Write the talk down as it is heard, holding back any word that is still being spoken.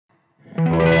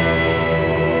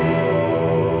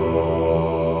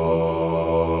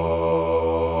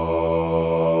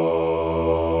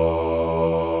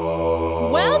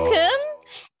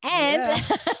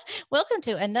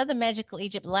welcome to another Magical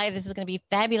Egypt Live. This is going to be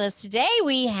fabulous. Today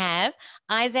we have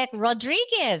Issac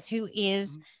Rodriguez, who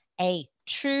is a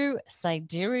true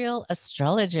sidereal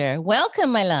astrologer.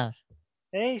 Welcome, my love.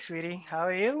 Hey, sweetie. How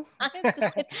are you? I'm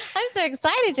good. I'm so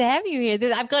excited to have you here.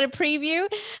 I've got a preview.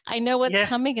 I know what's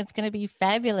coming. It's going to be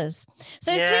fabulous.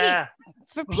 So, sweetie,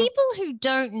 for people who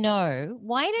don't know,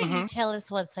 why don't you tell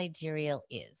us what sidereal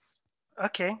is?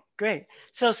 Okay, great.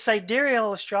 So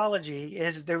sidereal astrology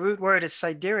is, the root word is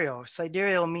sidereal.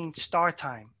 Sidereal means star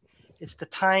time. It's the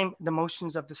time, the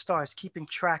motions of the stars, keeping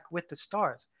track with the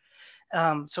stars.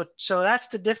 So that's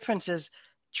the difference. Is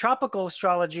tropical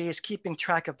astrology is keeping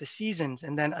track of the seasons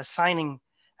and then assigning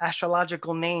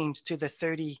astrological names to the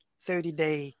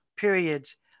 30-day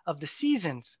periods of the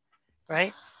seasons,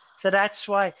 right? So that's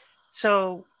why.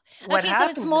 So what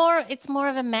happens? So it's more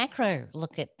of a macro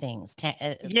look at things.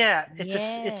 It's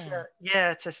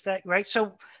a stack, right?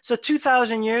 So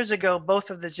 2,000 years ago, both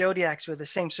of the zodiacs were the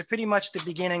same. So pretty much the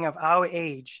beginning of our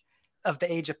age, of the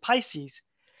age of Pisces,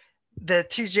 the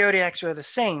two zodiacs were the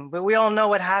same. But we all know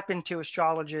what happened to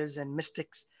astrologers and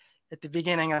mystics at the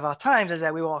beginning of our times, is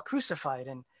that we were all crucified,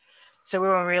 and so we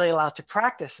weren't really allowed to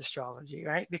practice astrology,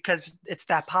 right? Because it's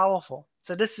that powerful.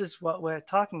 So this is what we're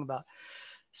talking about.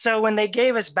 So when they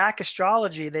gave us back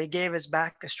astrology, they gave us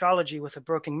back astrology with a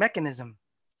broken mechanism.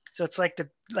 So it's like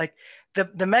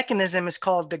the mechanism is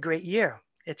called the Great Year.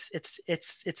 It's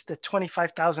the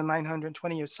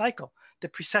 25,920 year cycle, the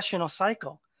precessional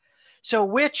cycle. So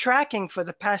we're tracking for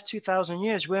the past 2,000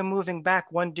 years. We're moving back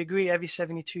 1 degree every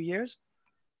 72 years.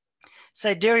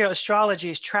 Sidereal astrology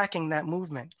is tracking that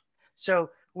movement.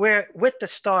 So we're with the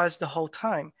stars the whole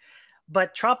time.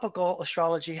 But tropical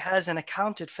astrology hasn't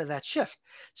accounted for that shift.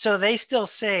 So they still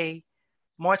say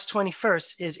March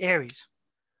 21st is Aries.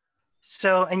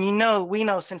 So, and we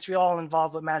know, since we're all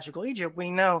involved with Magical Egypt,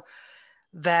 we know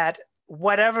that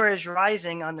whatever is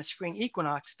rising on the spring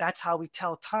equinox, that's how we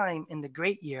tell time in the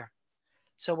Great Year.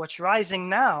 So what's rising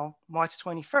now, March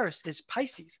 21st, is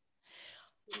Pisces.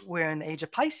 We're in the age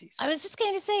of Pisces. I was just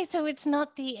going to say, so it's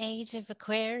not the age of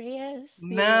Aquarius?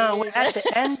 No, we're at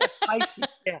the end of Pisces.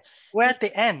 Yeah, we're at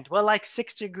the end. We're like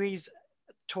 6 degrees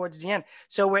towards the end.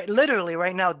 So we're literally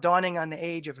right now dawning on the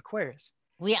age of Aquarius.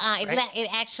 We are. Right? It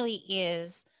actually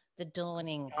is the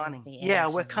dawning. Of the age. Yeah,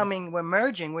 we're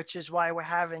merging, which is why we're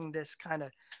having this kind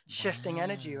of shifting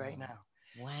energy right now.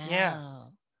 Wow. Yeah.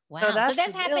 Wow. So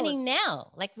that's happening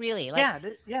now. Like really. Like...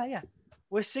 Yeah.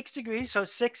 We're 6 degrees, so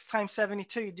 6 times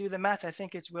 72, you do the math, I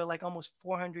think we're like almost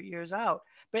 400 years out.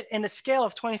 But in the scale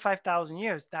of 25,000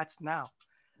 years, that's now.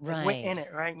 Right. Like we're in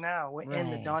it right now. We're in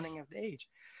the dawning of the age,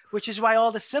 which is why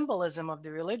all the symbolism of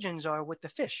the religions are with the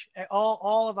fish.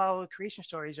 All of our creation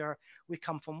stories are, we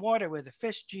come from water, we're the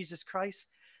fish. Jesus Christ,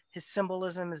 his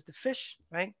symbolism is the fish,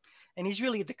 right? And he's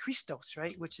really the Christos,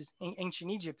 right? Which is in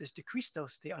ancient Egypt, is the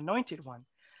Christos, the anointed one.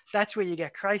 That's where you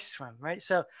get Christ from, right?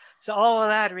 So all of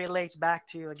that relates back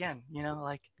to, again,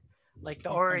 like the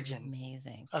origins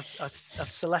of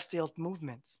celestial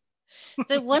movements.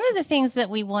 So one of the things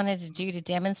that we wanted to do to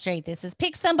demonstrate this is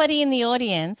pick somebody in the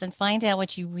audience and find out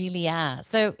what you really are.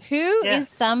 So who is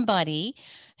somebody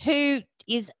who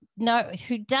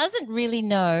doesn't really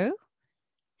know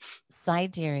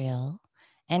sidereal,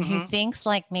 and who thinks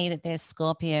like me that they're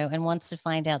Scorpio and wants to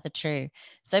find out the truth?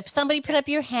 So if somebody put up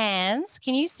your hands.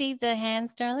 Can you see the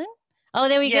hands, darling? Oh,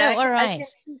 there we go. All right. I can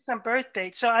see some birth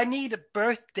dates. So I need a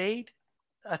birth date,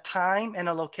 a time, and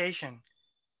a location.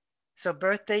 So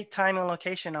birth date, time, and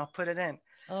location, I'll put it in.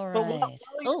 All right. But while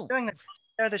you're doing that,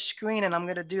 I'll share the screen and I'm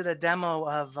going to do the demo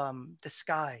of the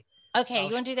sky. Okay,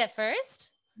 you want to do that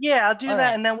first? Yeah, I'll do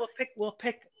that, and then we'll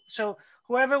pick. So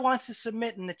whoever wants to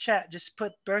submit in the chat, just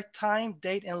put birth time,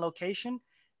 date, and location,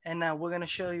 and we're going to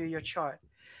show you your chart.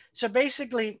 So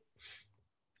basically,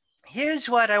 here's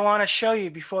what I want to show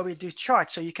you before we do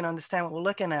charts, so you can understand what we're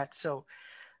looking at. So,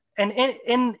 and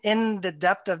in the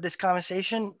depth of this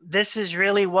conversation, this is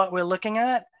really what we're looking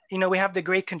at. We have the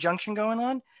great conjunction going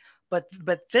on, but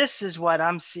this is what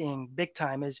I'm seeing big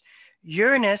time, is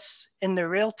Uranus in the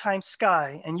real-time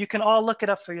sky, and you can all look it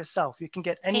up for yourself. You can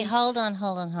get any... Hey, hold on.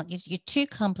 You're too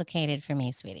complicated for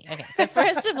me, sweetie. Okay, so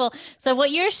first of all, so what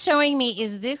you're showing me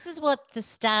is this is what the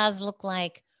stars look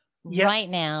like right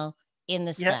now in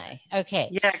the sky. Okay.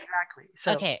 Yeah, exactly.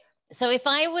 So if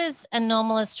I was a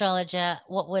normal astrologer,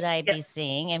 what would I be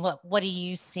seeing, and what are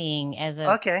you seeing as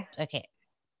a... Okay.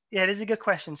 Yeah, it is a good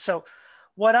question. So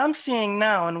what I'm seeing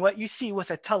now, and what you see with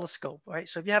a telescope, right?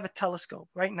 So if you have a telescope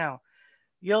right now,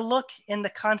 you'll look in the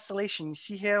constellation. You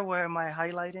see here where my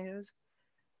highlighting is?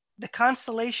 The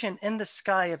constellation in the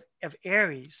sky of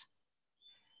Aries,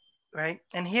 right?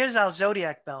 And here's our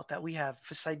zodiac belt that we have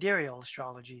for sidereal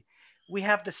astrology. we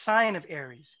have the sign of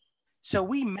Aries. So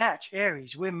we match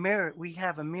Aries. We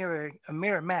have a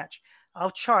mirror match.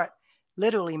 Our chart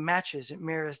literally matches, it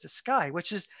mirrors the sky,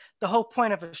 which is the whole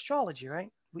point of astrology, right?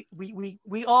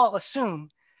 We all assume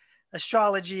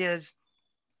astrology is,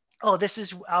 oh, this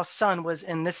is our sun was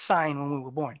in this sign when we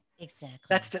were born. Exactly.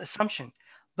 That's the assumption.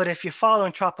 But if you're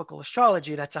following tropical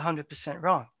astrology, that's 100%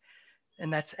 wrong.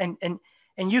 And that's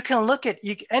and you can look at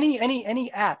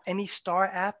any app, any star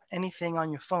app, anything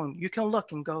on your phone, you can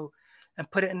look and go and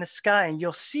put it in the sky, and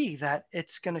you'll see that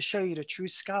it's going to show you the true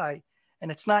sky, and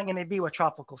it's not going to be what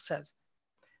tropical says,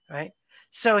 right?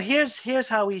 So here's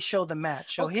how we show the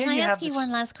match. So here can I you ask have you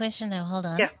one last question though? Hold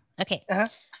on. Yeah. Okay.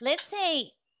 Let's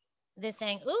say they're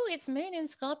saying, "Oh, it's moon in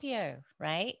Scorpio,"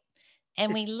 right?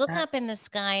 And we look up in the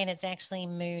sky and it's actually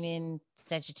moon in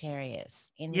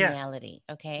Sagittarius in reality.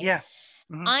 Okay. Yeah.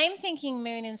 I'm thinking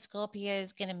moon in Scorpio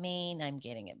is going to mean I'm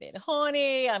getting a bit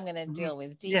horny. I'm going to deal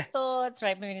with deep thoughts,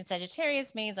 right? Moon in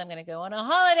Sagittarius means I'm going to go on a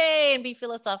holiday and be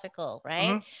philosophical,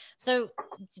 right? So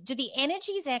do the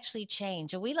energies actually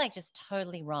change? Are we like just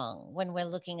totally wrong when we're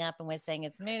looking up and we're saying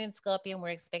it's moon in Scorpio and we're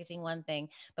expecting one thing,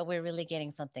 but we're really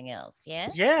getting something else? Yeah.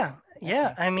 Yeah.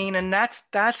 Yeah. Okay. I mean, and that's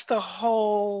the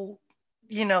whole,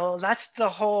 that's the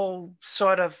whole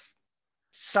sort of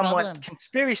somewhat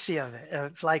conspiracy of it,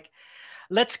 of like,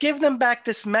 let's give them back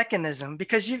this mechanism,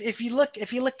 because if you look at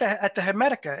the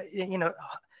Hermetica,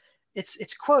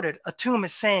 it's quoted. Atum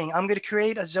is saying, I'm going to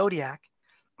create a zodiac,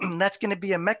 and that's going to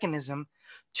be a mechanism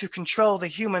to control the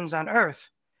humans on Earth.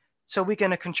 So we're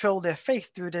going to control their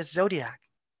faith through this zodiac.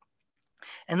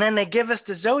 And then they give us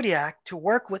the zodiac to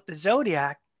work with the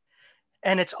zodiac,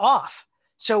 and it's off.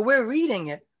 So we're reading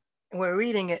it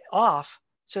off,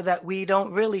 so that we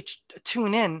don't really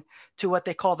tune in to what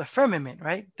they call the firmament,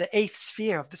 right? The 8th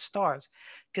sphere of the stars,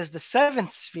 because the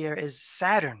 7th sphere is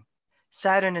Saturn.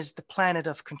 Saturn is the planet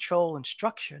of control and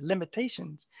structure,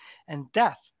 limitations, and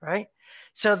death, right?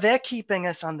 So they're keeping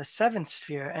us on the 7th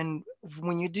sphere. And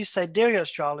when you do sidereal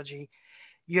astrology,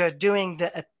 you're doing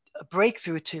a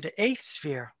breakthrough to the 8th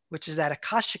sphere, which is that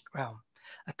Akashic realm.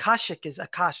 Akashic is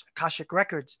Akashic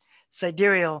records.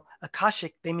 Sidereal,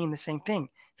 Akashic, they mean the same thing.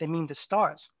 They mean the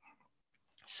stars.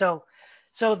 So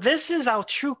this is our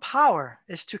true power,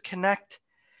 is to connect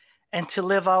and to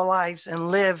live our lives and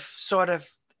live sort of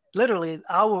literally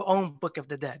our own book of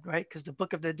the dead, right? Because the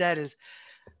book of the dead is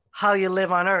how you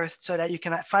live on Earth so that you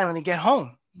can finally get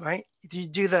home, right? You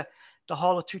do the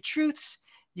Hall of Two Truths.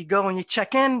 You go and you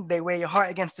check in. They weigh your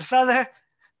heart against the feather.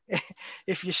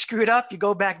 If you screwed up, you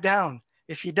go back down.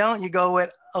 If you don't, you go with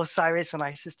Osiris and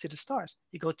Isis to the stars.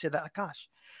 You go to the Akash.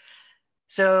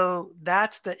 So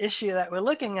that's the issue that we're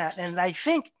looking at. And I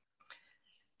think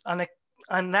on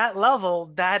that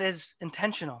level, that is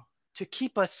intentional, to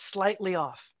keep us slightly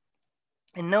off.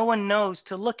 And no one knows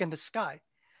to look in the sky.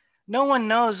 No one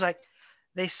knows, like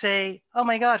they say, oh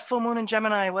my God, full moon in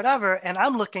Gemini, whatever. And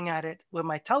I'm looking at it with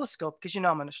my telescope, because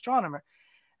I'm an astronomer.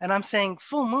 And I'm saying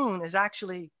full moon is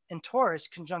actually in Taurus,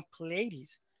 conjunct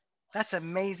Pleiades. That's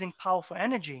amazing, powerful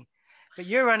energy. But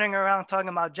you're running around talking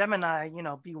about Gemini,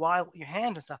 be wild with your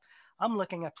hand and stuff. I'm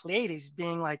looking at Pleiades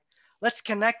being like, let's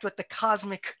connect with the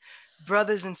cosmic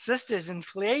brothers and sisters in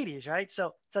Pleiades, right?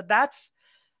 So that's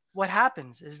what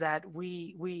happens, is that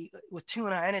we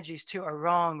tune our energies to a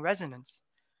wrong resonance,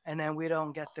 and then we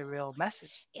don't get the real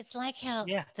message. It's like how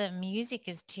the music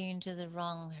is tuned to the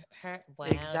wrong hurt. Wow,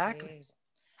 exactly. Dude.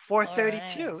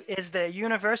 432 is the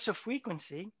universal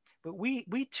frequency, but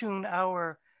we tune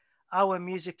our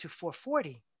music to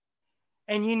 440.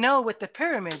 And with the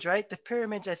pyramids, right? The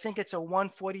pyramids, I think it's a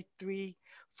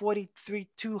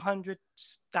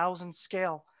 200,000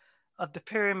 scale of the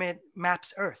pyramid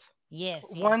maps Earth.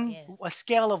 Yes. A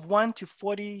scale of 1 to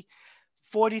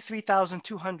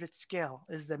 43,200 scale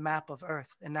is the map of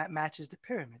Earth, and that matches the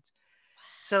pyramids.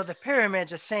 So the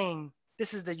pyramids are saying,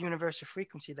 this is the universal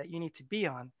frequency that you need to be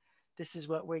on. This is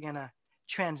what we're going to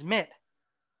transmit,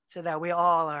 so that we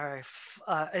all are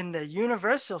in the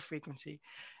universal frequency.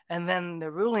 And then the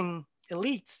ruling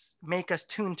elites make us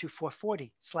tune to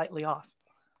 440, slightly off.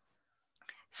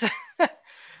 So,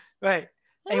 right.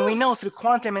 And we know through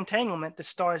quantum entanglement, the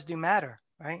stars do matter,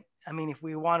 right? I mean, if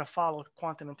we want to follow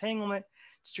quantum entanglement,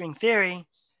 string theory,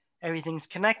 everything's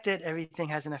connected, everything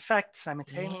has an effect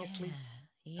simultaneously,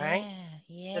 right?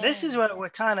 Yeah. So this is what we're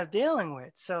kind of dealing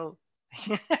with. So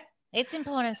it's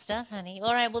important stuff, honey.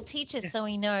 All right, well, teach us so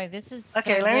we know. This is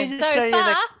okay. So let good. me just show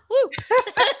far.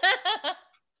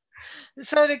 You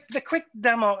so the quick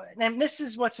demo, and this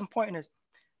is what's important is,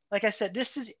 like I said,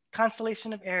 this is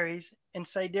constellation of Aries. In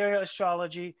sidereal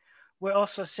astrology, we're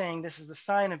also saying this is the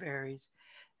sign of Aries.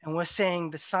 And we're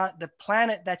saying the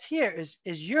planet that's here is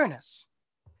Uranus.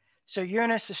 So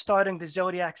Uranus is starting the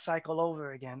zodiac cycle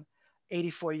over again,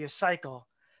 84-year cycle.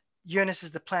 Uranus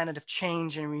is the planet of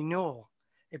change and renewal.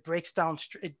 It breaks down,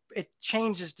 it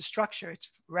changes the structure.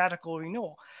 It's radical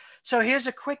renewal. So here's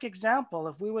a quick example.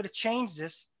 If we were to change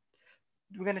this,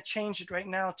 we're going to change it right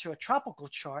now to a tropical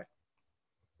chart.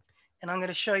 And I'm going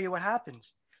to show you what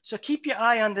happens. So keep your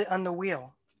eye on the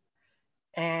wheel.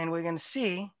 And we're going to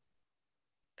see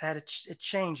that it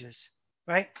changes,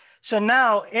 right? So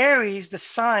now Aries, the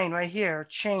sign right here,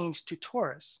 changed to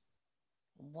Taurus.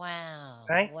 Wow.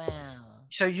 Right? Wow.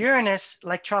 So Uranus,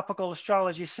 like tropical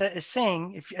astrology is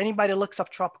saying, if anybody looks up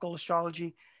tropical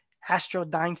astrology,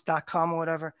 astrodines.com or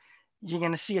whatever, you're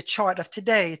going to see a chart of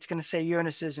today. It's going to say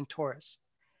Uranus is in Taurus.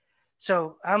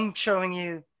 So I'm showing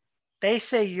you, they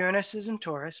say Uranus is in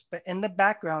Taurus, but in the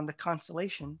background, the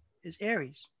constellation is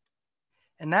Aries.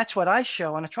 And that's what I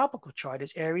show on a tropical chart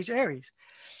is Aries, Aries.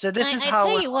 So this is how. I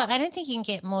tell you what, I don't think you can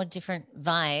get more different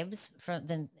vibes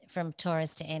from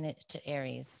Taurus to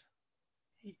Aries.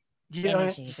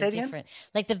 Energies are different.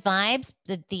 Like the vibes,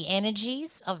 the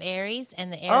energies of Aries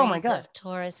and the Aries of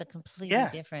Taurus are completely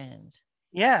different.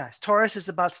 Yeah, Taurus is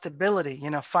about stability,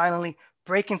 finally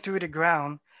breaking through the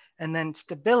ground, and then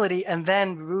stability, and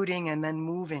then rooting, and then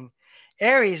moving.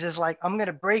 Aries is like, I'm going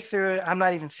to break through it. I'm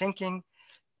not even thinking.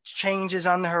 Change is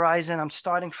on the horizon. I'm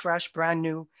starting fresh, brand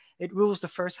new. It rules the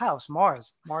first house,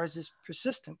 Mars. Mars is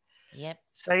persistent. Yep.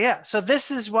 So yeah, so this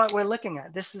is what we're looking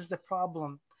at. This is the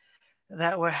problem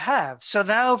that we have. So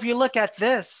now if you look at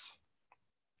this,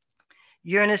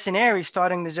 Uranus and Aries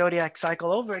starting the zodiac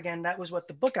cycle over again, that was what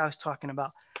the book I was talking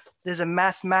about. There's a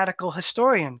mathematical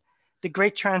historian, The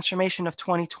Great Transformation of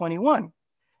 2021.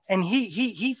 And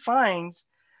he finds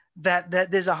that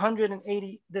there's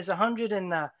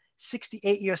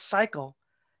 168-year cycle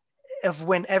of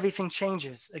when everything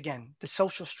changes again. The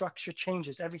social structure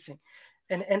changes, everything.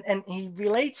 And he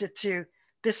relates it to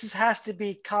has to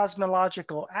be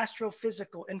cosmological,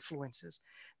 astrophysical influences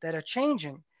that are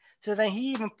changing. So then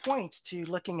he even points to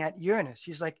looking at Uranus.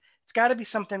 He's like, it's got to be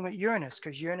something with Uranus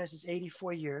because Uranus is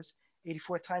 84 years.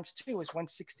 84 times 2 is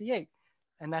 168.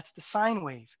 And that's the sine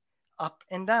wave, up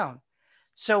and down.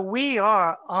 So we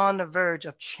are on the verge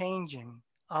of changing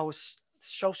our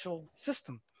social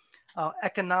system, our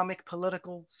economic,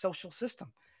 political, social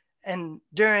system, and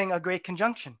during a great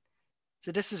conjunction.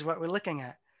 So this is what we're looking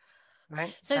at,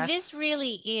 right? So this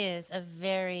really is a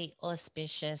very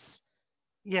auspicious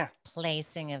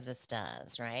placing of the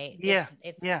stars, right? Yeah.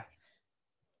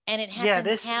 And it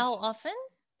happens how often?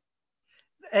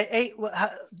 Say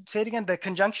it again, the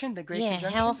conjunction, the great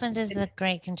conjunction? How often does the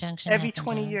great conjunction every happen?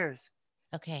 20 years.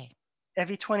 Okay.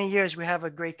 Every 20 years we have a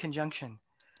great conjunction.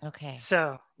 Okay.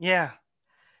 So yeah.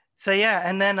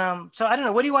 And then so I don't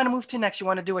know, what do you want to move to next? You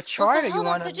want to do a chart? So hold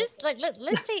on. So just like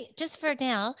let's say just for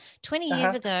now, 20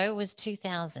 years ago was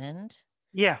 2000.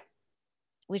 Yeah.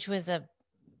 Which was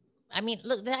I mean,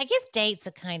 look, I guess dates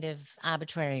are kind of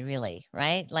arbitrary, really,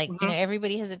 right? Like,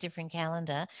 everybody has a different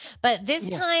calendar. But this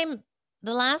time,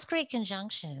 the last great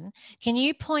conjunction, can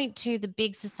you point to the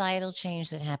big societal change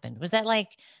that happened? Was that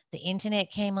like the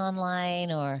internet came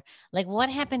online, or like what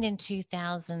happened in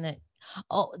 2000 that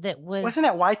wasn't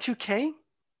that Y2K?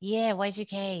 Yeah,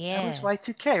 Y2K, yeah. That was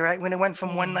Y2K, right? When it went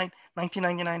from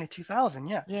 1999 to 2000,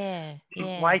 yeah. Yeah.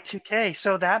 Y2K.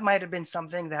 So that might have been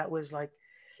something that was like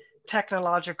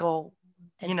technological,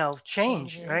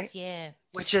 change, right? Yeah.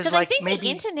 Which is like, I think the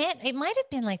internet, it might have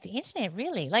been like the internet,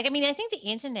 really. Like, I mean, I think the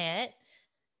internet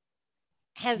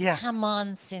has come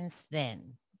on since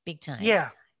then, big time. Yeah.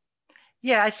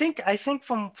 I think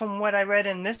from what I read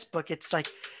in this book, it's like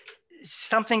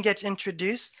something gets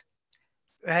introduced,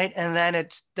 right? And then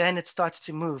it starts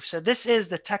to move. So this is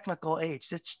the technical age.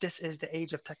 This is the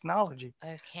age of technology.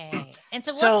 Okay. And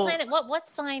so what planet, what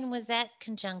sign was that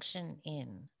conjunction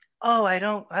in? Oh, I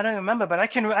don't remember, but I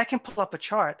can pull up a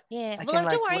chart. Yeah. Well,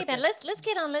 don't worry about it. Let's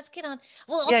get on.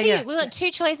 Well, I'll tell you, we got two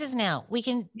choices now. We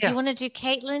can. Do you want to do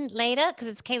Caitlin later? Because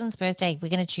it's Caitlin's birthday. We're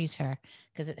going to choose her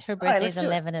because her birthday is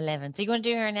 11/11. So you want to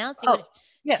do her now? See what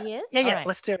she is? Yeah. Right.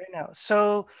 Let's do it right now.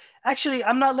 So actually,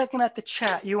 I'm not looking at the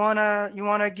chat. You wanna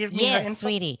give me her info? Yes,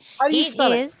 sweetie. How do you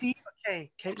spell it?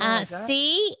 Caitlin.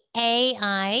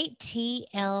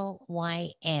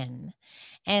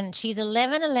 And she's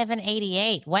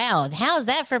 11/11/88. Wow, how's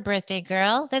that for a birthday,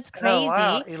 girl? That's crazy. Oh,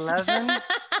 wow. 11.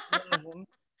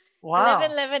 Wow.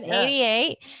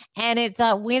 11/11/88, and it's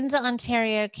Windsor,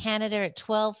 Ontario, Canada at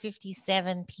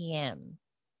 12:57 p.m.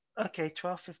 Okay,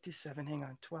 12:57. Hang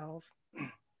on,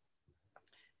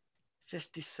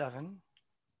 12:57,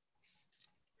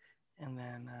 and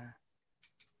then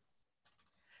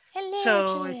Hello,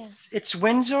 So Julia. it's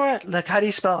Windsor. Like, how do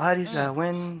you spell? How do you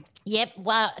Win? Yep.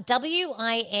 Well, There you go.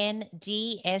 Windsor.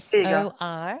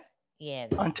 Yeah, there we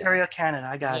go. Ontario, Canada.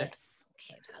 I got it. Yes.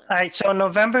 Okay, darling. All right. So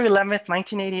November 11th,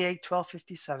 1988,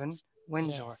 12:57,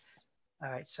 Windsor. Yes.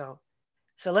 All right. So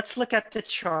let's look at the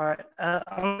chart.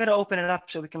 I'm going to open it up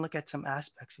so we can look at some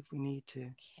aspects if we need to.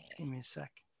 Just give me a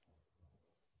sec.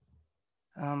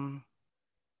 Okay.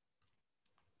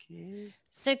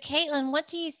 So, Caitlin, what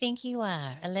do you think you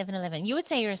are? 1111. You would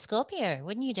say you're a Scorpio,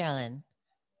 wouldn't you, darling?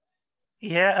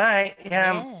 Yeah. All right.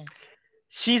 Yeah.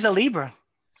 She's a Libra.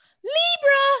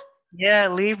 Libra. Yeah,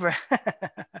 Libra.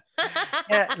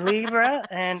 Yeah, Libra,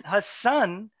 and her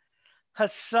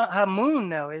moon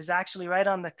though is actually right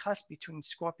on the cusp between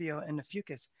Scorpio and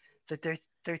Ophiuchus, the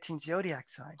 13th zodiac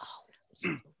sign. Oh,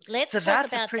 let's So talk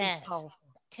that's about a pretty that. powerful.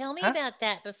 Tell me Huh? about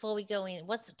that before we go in.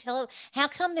 How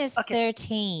come there's Okay.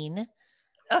 13?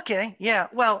 Okay. Yeah.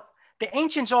 Well, the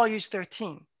ancients all use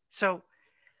 13. So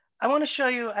I want to show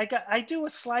you. I do a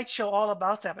slideshow all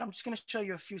about that, but I'm just going to show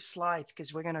you a few slides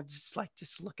because we're going to just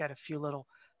look at a few little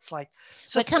slides.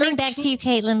 So We're coming 13, back to you,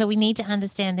 Caitlin, but we need to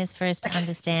understand this first to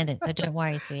understand it. So don't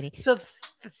worry, sweetie. So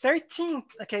the 13th,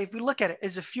 okay, if we look at it,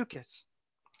 is Ophiuchus.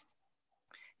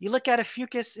 You look at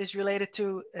Ophiuchus is related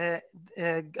to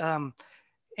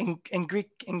in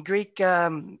Greek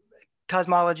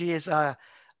cosmology is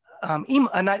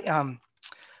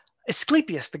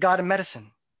Asclepius, the god of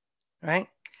medicine, right?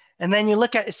 And then you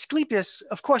look at Asclepius.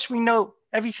 Of course, we know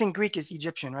everything Greek is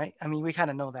Egyptian, right? I mean, we kind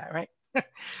of know that, right?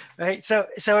 Right. So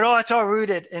it's all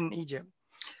rooted in Egypt.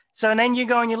 So and then you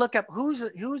go and you look up who's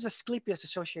Asclepius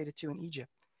associated to in Egypt.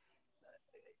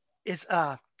 Is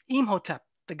Imhotep,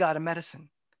 the god of medicine,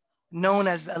 known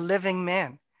as a living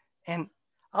man. And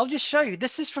I'll just show you.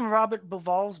 This is from Robert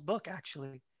Bauval's book,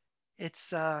 actually.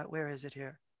 It's, where is it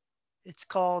here? It's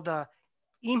called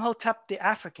Imhotep the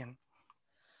African.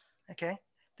 Okay.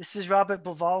 This is Robert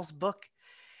Bauval's book.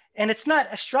 And it's not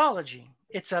astrology.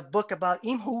 It's a book about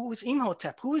who is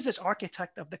Imhotep? Who is this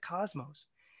architect of the cosmos?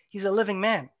 He's a living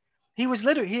man. He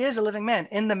is a living man.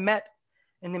 In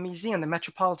the museum, the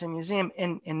Metropolitan Museum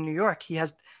in New York, he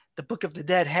has the Book of the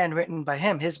Dead handwritten by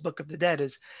him. His Book of the Dead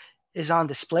is on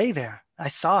display there. I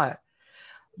saw it.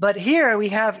 But here we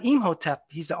have Imhotep.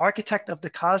 He's the architect of the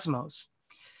cosmos.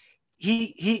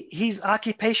 His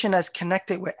occupation is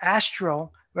connected with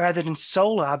astral rather than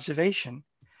solar observation.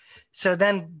 So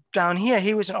then down here,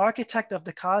 he was an architect of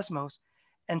the cosmos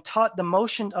and taught the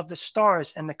motion of the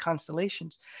stars and the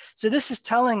constellations. So this is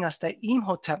telling us that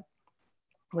Imhotep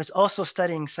was also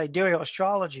studying sidereal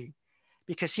astrology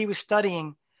because he was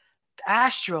studying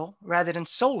astral rather than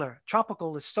solar.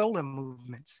 Tropical is solar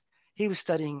movements. He was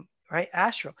studying, right,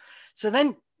 astral. So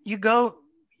then you go,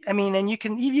 I mean, and you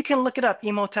can look it up,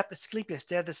 Imhotep, Asclepius,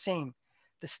 they're the same.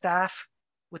 The staff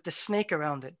with the snake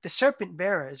around it. The serpent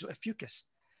bearer is Ophiuchus.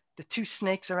 The two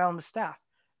snakes around the staff,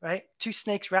 right? Two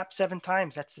snakes wrapped 7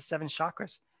 times. That's the 7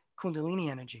 chakras,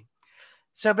 Kundalini energy.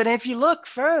 So, but if you look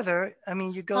further, I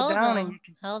mean, you go down and you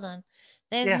can. Hold on.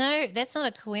 That's not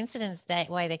a coincidence that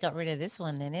way they got rid of this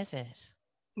one then, is it?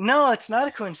 No, it's not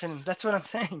a coincidence. That's what I'm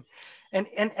saying. And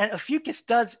Ophiuchus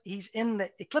he's in the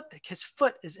ecliptic. His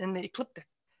foot is in the ecliptic.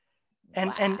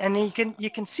 And wow. and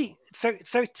you can see.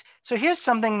 So here's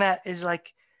something that is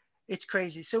like, it's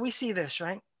crazy. So we see this,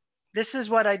 right? This is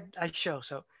what I show.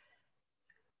 So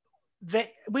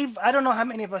I don't know how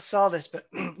many of us saw this, but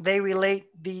they relate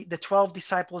the 12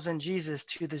 disciples and Jesus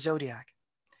to the zodiac.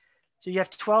 So you have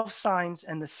 12 signs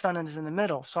and the sun is in the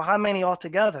middle. So how many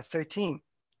altogether? 13.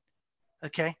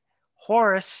 Okay.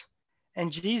 Horus and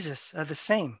Jesus are the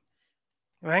same,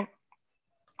 right?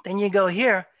 Then you go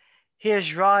here.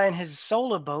 Here's Ra in his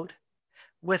solar boat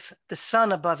with the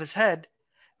sun above his head,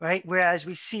 right? Whereas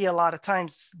we see a lot of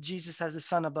times Jesus has the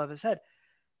sun above his head.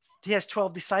 He has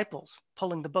 12 disciples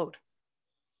pulling the boat.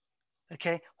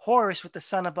 Okay. Horus with the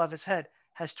sun above his head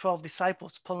has 12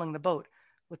 disciples pulling the boat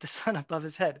with the sun above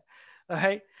his head. All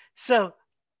right. So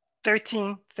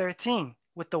 13, 13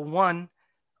 with the one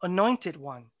anointed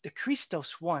one, the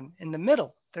Christos one in the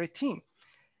middle, 13.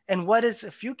 And what is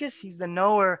Ophiuchus? He's the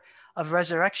knower of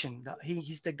resurrection.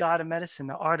 He's the god of medicine,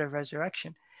 the art of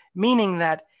resurrection, meaning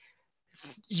that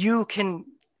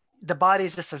the body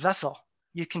is just a vessel.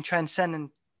 You can transcend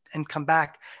and come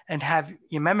back and have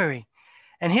your memory.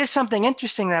 And here's something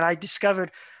interesting that I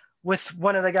discovered with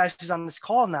one of the guys who's on this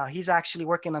call now. He's actually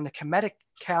working on the Kemetic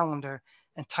calendar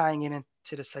and tying it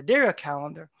into the sidereal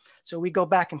calendar. So we go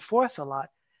back and forth a lot.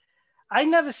 I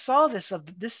never saw this.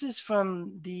 This is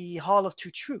from the Hall of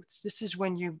Two Truths. This is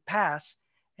when you pass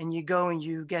and you go and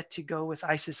you get to go with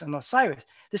Isis and Osiris.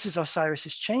 This is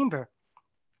Osiris's chamber.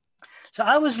 So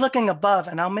I was looking above,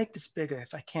 and I'll make this bigger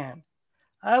if I can.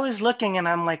 I was looking and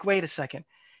I'm like, wait a second.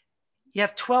 You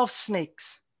have 12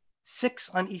 snakes, 6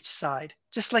 on each side,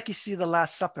 just like you see the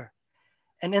Last Supper.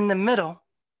 And in the middle,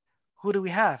 who do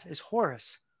we have? Is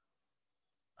Horus.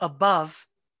 Above,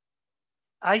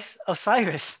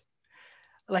 Osiris,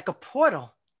 like a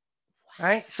portal,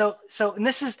 right? So, and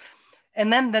this is,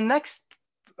 and then the next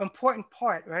important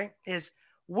part, right, is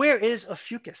where is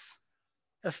Ophiuchus?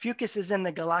 Ophiuchus is in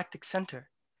the galactic center.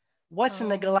 What's in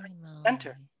the galactic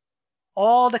center?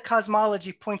 All the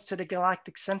cosmology points to the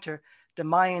galactic center. The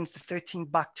Mayans, the 13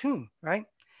 Baktun, right?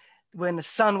 When the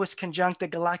sun was conjunct the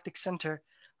galactic center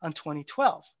on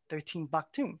 2012, 13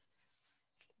 Baktun,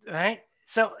 right?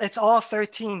 So it's all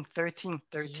 13, 13,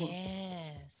 13.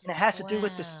 Yes. And it has to do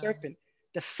with the serpent,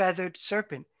 the feathered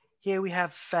serpent. Here we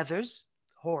have feathers,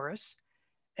 Horus,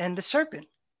 and the serpent,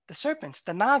 the serpents,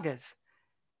 the Nagas.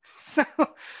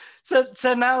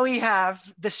 So now we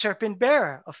have the serpent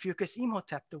bearer, Ophiuchus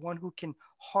Imhotep, the one who can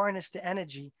harness the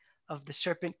energy of the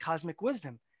serpent cosmic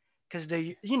wisdom. Because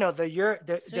the Uraeus,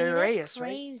 that's crazy.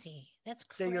 Right? That's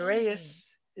crazy. The Uraeus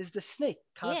is the snake.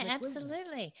 Yeah, absolutely.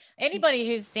 Wisdom. Anybody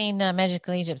who's seen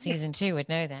Magical Egypt season 2 would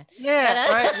know that. Yeah,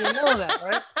 right. You know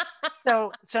that,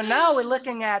 right? So now we're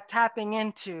looking at tapping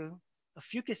into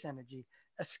Ophiuchus energy,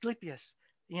 Asclepius,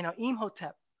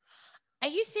 Imhotep. Are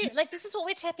you serious? Like, this is what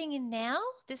we're tapping in now?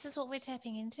 This is what we're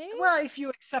tapping into? Well, if you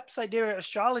accept sidereal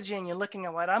astrology and you're looking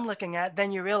at what I'm looking at,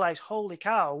 then you realize, holy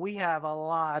cow, we have a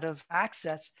lot of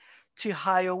access to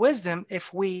higher wisdom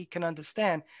if we can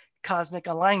understand cosmic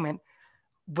alignment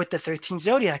with the 13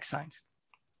 zodiac signs.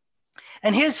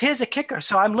 And here's a kicker.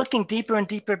 So I'm looking deeper and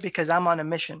deeper because I'm on a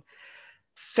mission.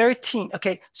 13.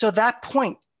 Okay, so that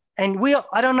point, and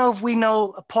I don't know if we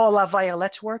know Paul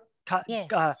LaViolette's work.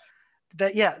 Yes.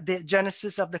 The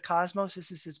Genesis of the Cosmos.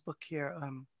 This is his book here.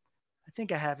 I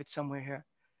think I have it somewhere here.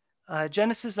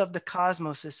 Genesis of the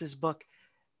Cosmos is his book.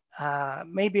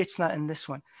 Maybe it's not in this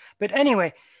one. But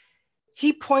anyway,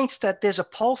 he points that there's a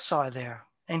pulsar there.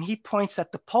 And he points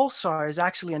that the pulsar is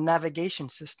actually a navigation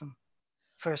system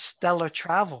for stellar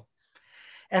travel.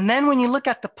 And then when you look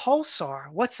at the pulsar,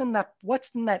 what's in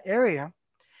that area?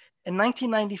 In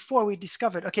 1994, we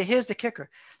discovered, okay, here's the kicker.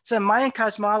 So Mayan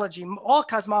cosmology, all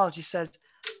cosmology says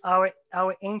our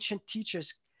ancient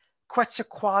teachers,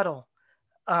 Quetzalcoatl,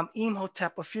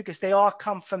 Imhotep, Ophiuchus, they all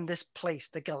come from this place,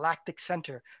 the galactic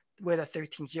center, where the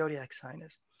 13th zodiac sign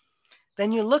is.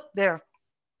 Then you look there,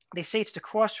 they say it's the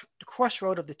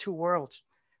crossroad of the two worlds,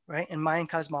 right, in Mayan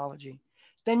cosmology.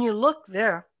 Then you look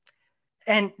there,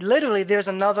 and literally there's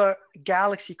another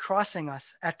galaxy crossing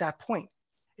us at that point.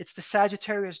 It's the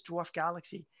Sagittarius dwarf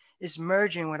galaxy is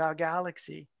merging with our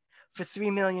galaxy for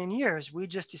 3 million years. We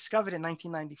just discovered in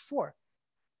 1994.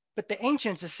 But the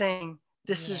ancients are saying,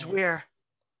 this is where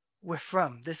we're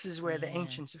from. This is where the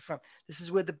ancients are from. This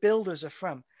is where the builders are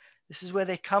from. This is where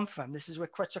they come from. This is where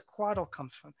Quetzalcoatl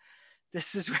comes from.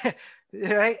 This is where,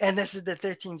 right? And this is the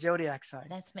 13 zodiac sign.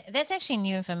 That's actually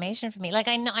new information for me. Like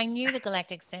I knew the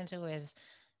galactic center was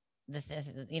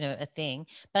a thing,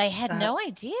 but I had no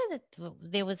idea that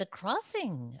there was a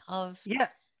crossing of. Yeah.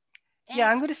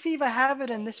 I'm going to see if I have it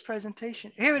in this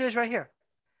presentation. Here it is right here.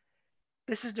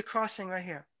 This is the crossing right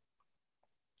here.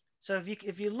 So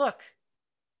if you look,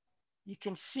 you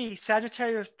can see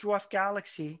Sagittarius dwarf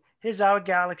galaxy. Here's our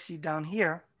galaxy down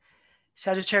here.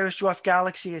 Sagittarius dwarf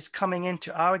galaxy is coming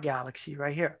into our galaxy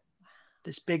right here. Wow.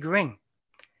 This big ring.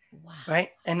 Wow.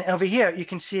 Right? And over here, you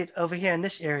can see it over here in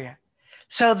this area.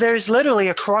 So there's literally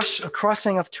a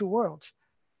crossing of two worlds.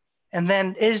 And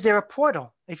then is there a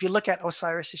portal? If you look at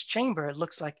Osiris's chamber, it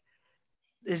looks like,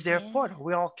 is there a portal?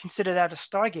 We all consider that a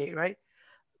stargate, right?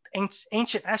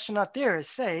 Ancient astronaut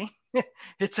theorists say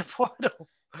it's a portal.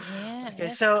 Yeah. Okay,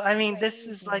 so I mean, this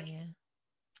is like,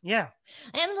 yeah.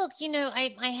 And look,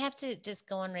 I have to just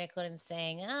go on record and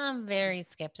saying I'm very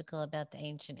skeptical about the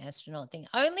ancient astronaut thing,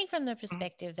 only from the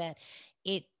perspective that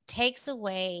it takes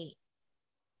away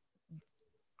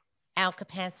our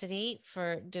capacity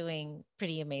for doing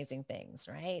pretty amazing things,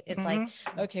 right? It's like,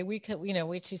 okay, we could,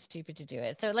 we're too stupid to do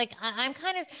it. So like, I'm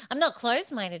not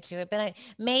closed-minded to it, but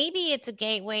maybe it's a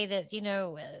gateway that,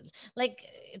 like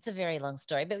it's a very long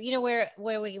story, but where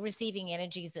we're receiving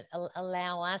energies that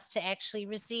allow us to actually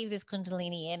receive this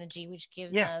Kundalini energy, which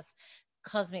gives us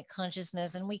cosmic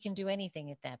consciousness, and we can do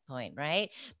anything at that point, right?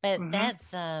 But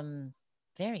that's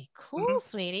very cool,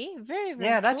 sweetie. Very, very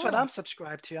cool. That's what I'm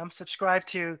subscribed to. I'm subscribed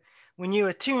to when you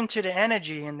attune to the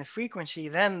energy and the frequency,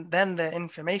 then the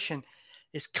information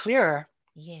is clearer.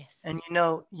 Yes. And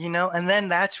and then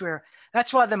that's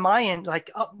why the Mayan,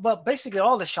 basically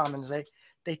all the shamans,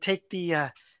 they take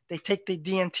the they take the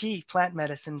DMT plant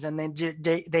medicines, and they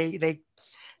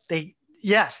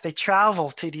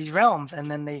travel to these realms, and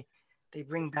then they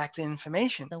bring back the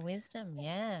information. The wisdom,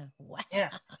 yeah. Wow.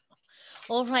 Yeah.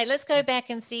 All right, let's go back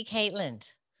and see Caitlin.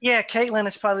 Yeah, Caitlin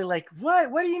is probably like,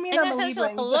 what do you mean I'm a Libra?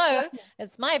 Hello,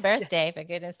 it's my birthday, for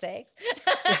goodness sakes.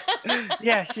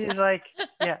 Yeah, she's like,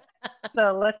 yeah.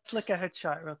 So let's look at her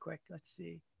chart real quick. Let's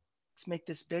see. Let's make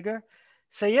this bigger.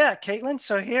 So yeah, Caitlin.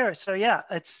 So yeah,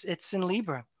 it's in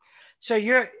Libra. So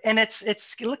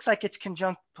it looks like it's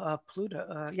conjunct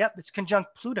Pluto. Yep, it's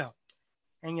conjunct Pluto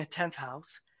in your 10th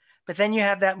house. But then you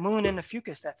have that moon in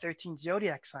Ophiuchus, that 13th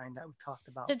zodiac sign that we talked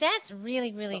about. So that's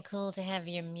really, really cool to have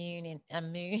your moon in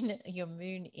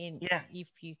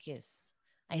Ophiuchus.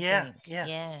 I think.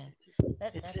 Yeah.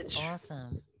 That's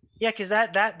awesome. Yeah, because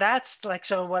that's like,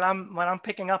 so what I'm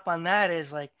picking up on that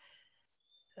is like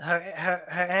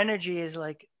her energy is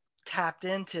like tapped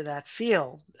into that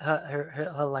field.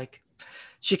 Her like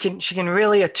she can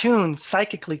really attune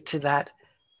psychically to that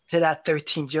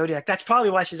 13 zodiac. That's probably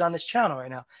why she's on this channel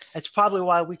right now. That's probably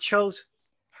why we chose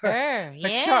her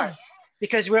chart,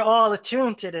 because we're all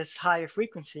attuned to this higher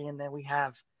frequency, and then we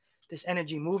have this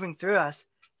energy moving through us,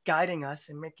 guiding us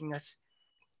and making us,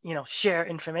 share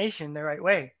information the right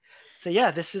way. So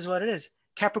yeah, this is what it is.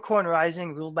 Capricorn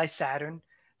rising, ruled by Saturn.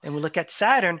 And we look at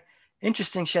Saturn.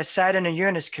 Interesting, she has Saturn and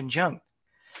Uranus conjunct.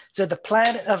 So the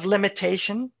planet of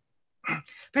limitation,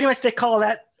 pretty much they call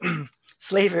that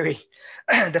slavery.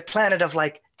 The planet of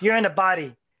like, you're in a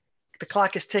body, the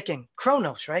clock is ticking.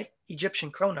 Chronos, right?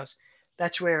 Egyptian Chronos.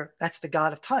 That's the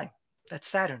god of time. That's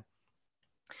Saturn.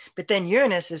 But then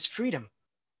Uranus is freedom.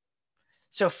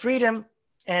 So freedom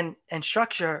and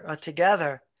structure are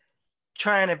together,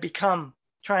 trying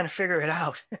to figure it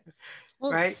out.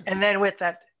 Well, right? And then with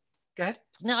that, go ahead.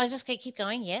 No, I was just going to keep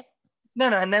going. Yep. No.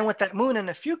 And then with that moon and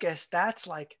the Ophiuchus,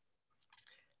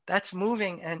 that's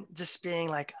moving and just being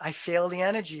like, I feel the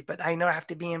energy, but I know I have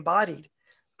to be embodied.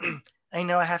 I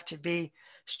know I have to be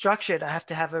structured. I have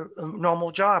to have a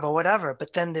normal job or whatever.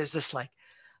 But then there's this like,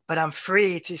 but I'm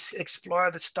free to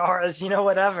explore the stars,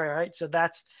 whatever. Right. So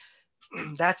that's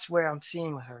where I'm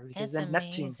seeing with her. Because that's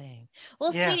amazing. Neptune.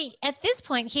 Well, sweetie, at this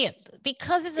point here,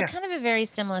 because it's a kind of a very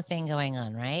similar thing going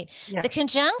on, right? Yeah. The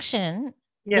conjunction,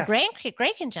 the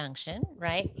great conjunction,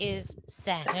 right, is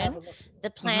Saturn,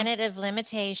 the planet of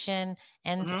limitation,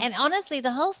 and honestly,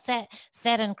 the whole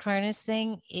Saturn Cronus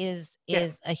thing is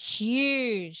a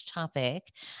huge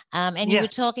topic. And you were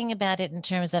talking about it in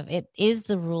terms of it is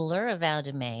the ruler of our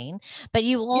domain, but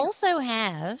you also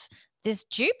have this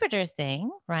Jupiter thing,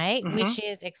 right? Which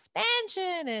is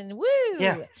expansion and woo.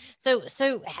 Yeah.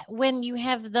 So when you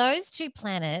have those two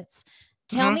planets,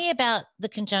 tell me about the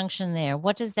conjunction there.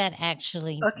 What does that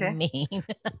actually mean?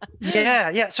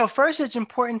 Yeah. So first, it's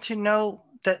important to know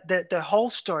the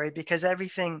whole story, because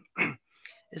everything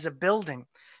is a building.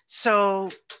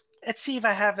 So let's see if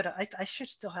I have it. I should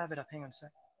still have it up. Hang on a sec,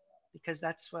 because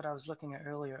that's what I was looking at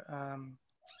earlier.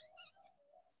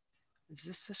 Is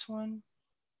this one?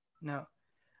 No.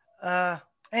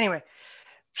 Anyway,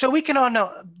 so we can all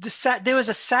know there was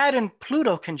a Saturn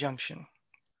Pluto conjunction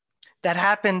that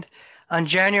happened on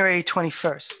January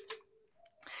 21st.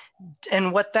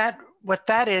 And what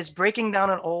that is, breaking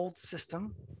down an old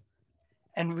system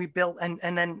and rebuild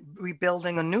and then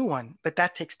rebuilding a new one. But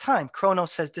that takes time.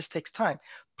 Chronos says this takes time.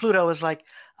 Pluto is like,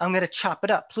 I'm going to chop it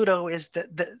up. Pluto is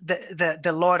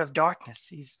the Lord of darkness.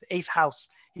 He's the 8th house.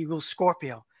 He rules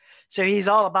Scorpio. So he's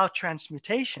all about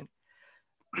transmutation.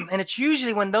 And it's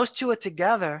usually when those two are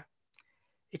together,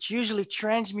 it's usually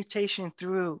transmutation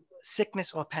through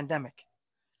sickness or pandemic.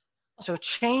 So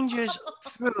changes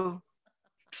through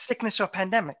sickness or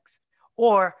pandemics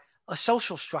or a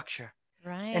social structure.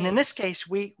 Right. And in this case,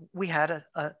 we had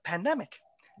a pandemic,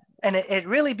 and it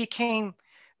really became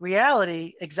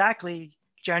reality exactly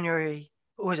January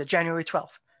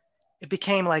 12th. It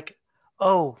became like,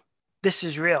 oh, this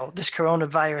is real. This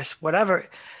coronavirus, whatever,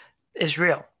 is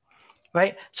real.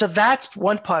 Right. So that's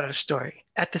one part of the story.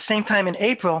 At the same time, in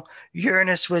April,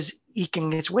 Uranus was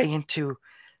eking its way into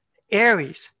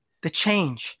Aries, the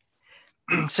change.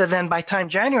 So then by the time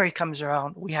January comes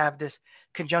around, we have this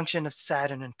conjunction of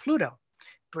Saturn and Pluto,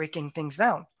 breaking things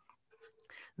down.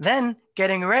 Then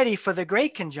getting ready for the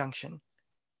great conjunction,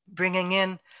 bringing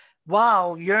in,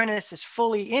 while Uranus is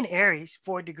fully in Aries,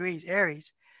 4 degrees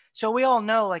Aries. So we all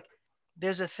know, like,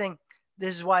 there's a thing.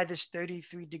 This is why there's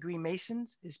 33-degree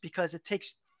Masons, is because it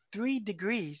takes 3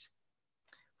 degrees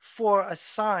for a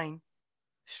sign,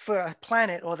 for a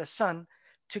planet or the sun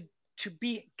to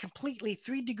be completely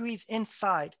 3 degrees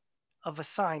inside of a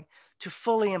sign to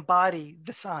fully embody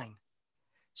the sign.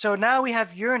 So now we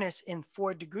have Uranus in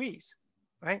 4 degrees.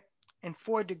 right? And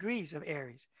 4 degrees of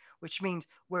Aries, which means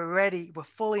we're ready, we're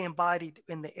fully embodied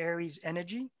in the Aries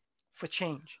energy for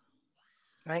change,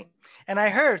 right? And I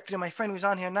heard through my friend who's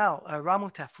on here now,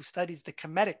 Ramutef, who studies the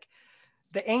Kemetic,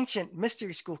 the ancient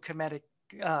mystery school Kemetic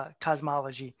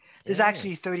cosmology. There's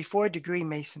actually 34-degree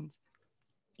Masons,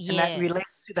 and that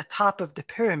relates Yes. to the top of the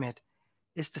pyramid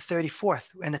is the 34th,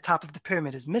 and the top of the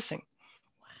pyramid is missing.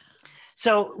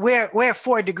 So we're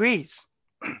 4 degrees.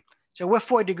 So we're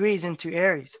 4 degrees into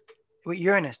Aries with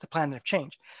Uranus, the planet of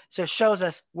change. So it shows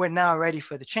us we're now ready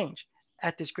for the change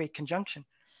at this great conjunction.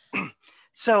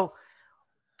 So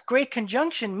great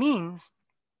conjunction means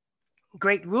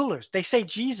great rulers. They say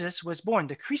Jesus was born,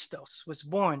 the Christos was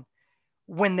born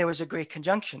when there was a great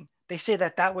conjunction. They say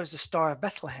that that was the Star of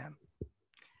Bethlehem,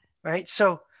 right?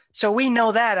 So we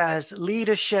know that as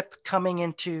leadership coming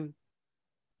into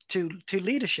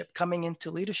leadership, coming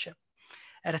into leadership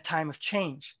at a time of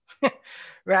change,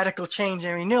 radical change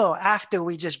and renewal after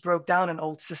we just broke down an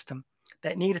old system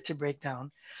that needed to break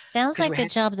down. Sounds like the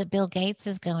job that Bill Gates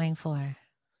is going for.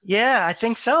 Yeah, I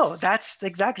think so. That's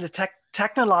exactly the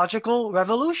technological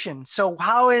revolution. So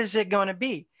how is it going to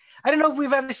be? I don't know if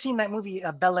we've ever seen that movie,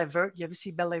 Belle Verte. You ever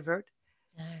see Belle Verte?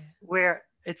 No. Where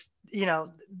it's, you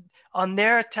know, on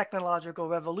their technological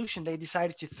revolution, they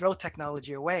decided to throw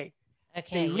technology away.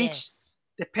 Okay, they reached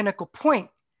the pinnacle point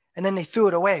and then they threw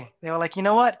it away. They were like, you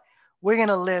know what? We're going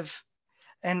to live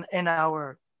in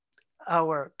our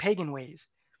pagan ways.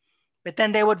 But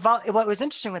then they would, what was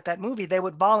interesting with that movie, they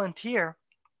would volunteer.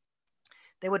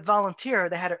 They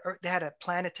had a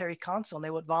planetary council and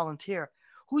they would volunteer.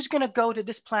 Who's going to go to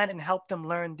this planet and help them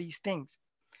learn these things?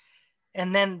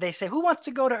 And then they say, who wants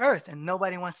to go to Earth? And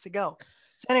nobody wants to go.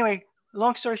 So anyway,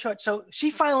 long story short, so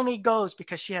she finally goes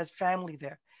because she has family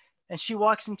there. And she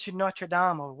walks into Notre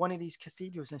Dame or one of these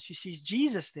cathedrals and she sees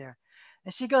Jesus there.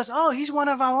 And she goes, oh, he's one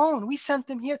of our own. We sent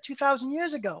him here 2,000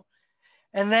 years ago.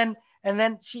 And then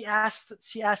she asked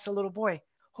the little boy,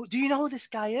 do you know who this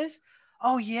guy is?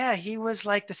 Oh yeah, he was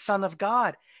like the son of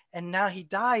God. And now he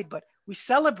died, but we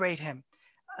celebrate him.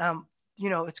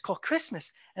 It's called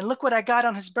Christmas. And look what I got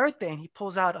on his birthday. And he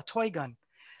pulls out a toy gun.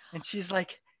 And she's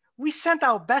like, we sent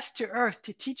our best to Earth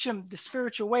to teach him the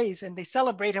spiritual ways, and they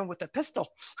celebrate him with a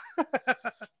pistol.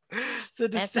 So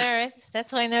that's Earth.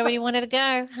 That's why nobody wanted to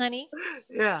go, honey.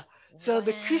 Yeah. So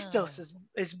the Christos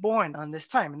is born on this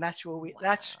time, and that's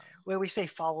where we say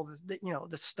follow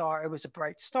the star. It was a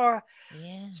bright star.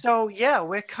 Yeah. So yeah,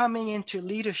 we're coming into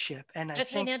leadership, and I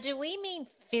think. Now, do we mean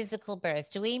physical birth?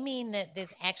 Do we mean that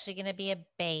there's actually going to be a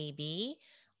baby,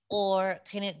 or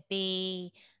can it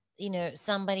be,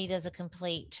 somebody does a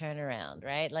complete turnaround,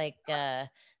 right? Like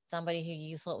somebody who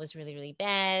you thought was really, really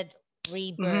bad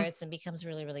rebirths and becomes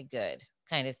really, really good,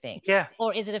 kind of thing. Yeah.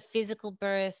 Or is it a physical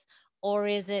birth? Or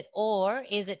is it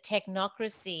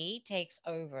technocracy takes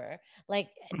over? Like,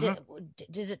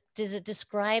 does it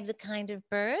describe the kind of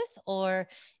birth, or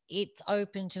it's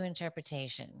open to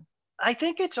interpretation? I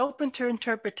think it's open to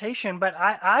interpretation, but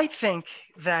I think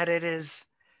that it's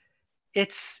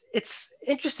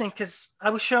interesting because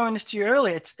I was showing this to you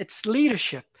earlier. It's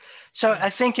leadership. So I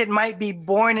think it might be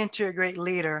born into a great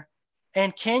leader.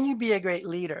 And can you be a great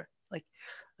leader? Like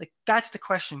that's the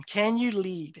question. Can you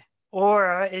lead?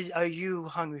 Or are you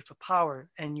hungry for power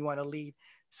and you want to lead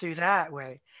through that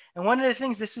way? And one of the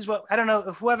things, this is what, I don't know,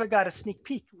 whoever got a sneak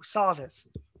peek saw this.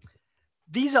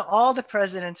 These are all the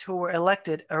presidents who were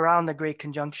elected around the Great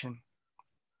Conjunction,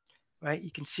 right?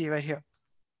 You can see right here.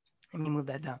 Let me move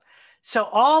that down. So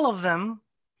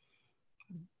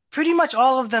pretty much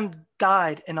all of them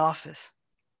died in office.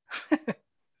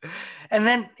 And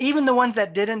then even the ones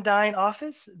that didn't die in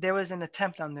office, there was an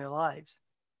attempt on their lives.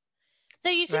 So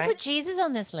you could put Jesus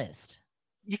on this list.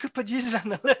 You could put Jesus on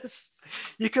the list.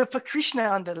 You could put Krishna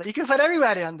on the list. You could put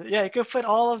everybody on the, you could put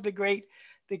all of the great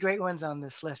ones on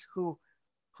this list who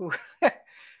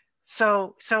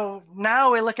so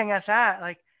now we're looking at that,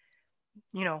 like,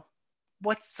 so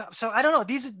I don't know.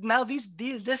 This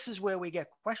is where we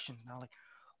get questions now, like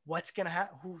what's going to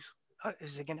happen?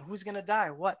 Who's going to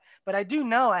die? What? But I do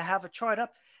know, I have a chart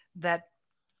up that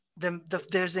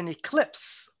there's an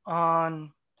eclipse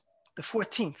on the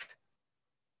 14th.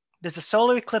 There's a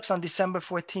solar eclipse on December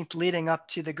 14th leading up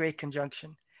to the Great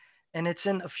Conjunction. And it's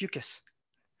in Ophiuchus,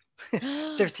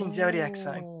 13 zodiac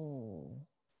sign.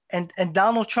 And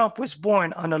Donald Trump was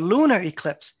born on a lunar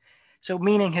eclipse. So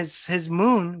meaning his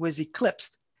moon was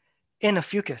eclipsed in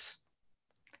Ophiuchus.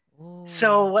 Ooh.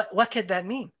 So what could that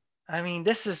mean? I mean,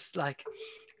 this is like,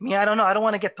 I don't know. I don't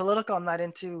want to get political. I'm not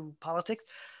into politics,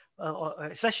 or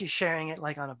especially sharing it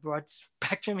like on a broad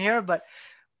spectrum here. But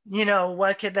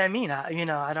what could that mean?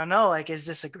 I don't know. Like, is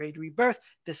this a great rebirth?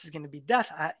 This is going to be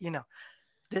death.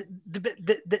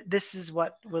 This is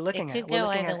what we're It looking could at. We're go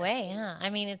looking either at, way, huh? I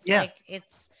mean, it's yeah. like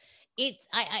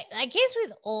I guess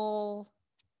with all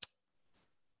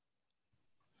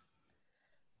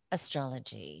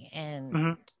astrology, and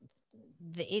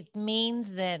Mm-hmm. it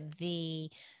means that the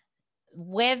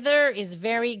weather is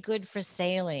very good for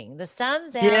sailing. The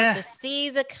sun's out, Yeah. the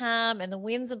seas are calm, and the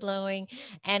winds are blowing,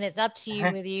 and it's up to you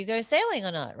whether you go sailing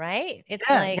or not, right? It's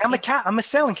Yeah, yeah, like it, I'm a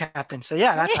sailing captain. So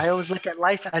yeah, I always look at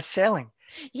life as sailing.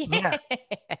 yeah. Yeah,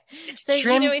 it's So,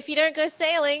 trimmed. if you don't go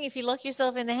sailing, if you lock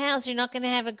yourself in the house, you're not going to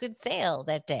have a good sail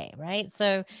that day, right?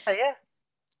 So Yeah,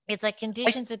 it's like I,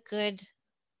 conditions are good.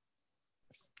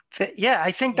 yeah,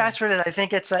 I think Yeah. that's what it is. I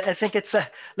think it's a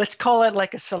let's call it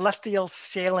like a celestial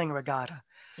sailing regatta.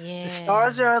 The Yeah.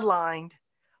 stars are aligned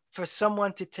for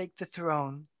someone to take the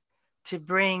throne, to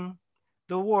bring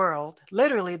the world,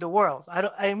 literally the world. I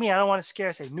don't want to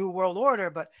scare say new world order,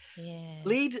 but Yeah.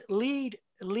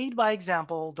 lead by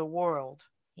example the world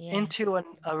Yeah. into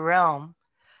a realm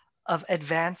of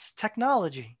advanced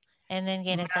technology. And then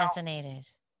get assassinated.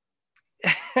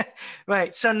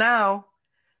 Right. So now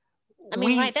I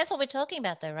mean, right, we that's what we're talking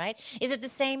about though, right? Is it the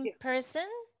same person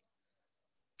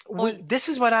or this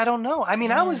is what I don't know. I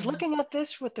mean, I was yeah. looking at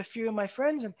this with a few of my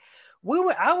friends, and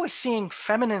I was seeing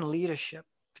feminine leadership,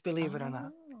 believe it or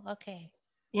not. Oh, okay.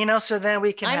 So then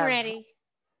we can I'm have, ready.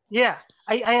 yeah,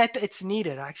 it's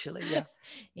needed actually. Yeah.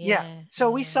 Yeah. Yeah,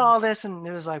 So we yeah. saw this and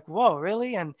it was like, whoa,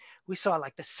 really? And we saw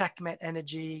like the Sekhmet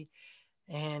energy,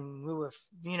 and we were,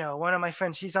 one of my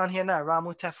friends, she's on here now,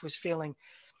 Ramutef, was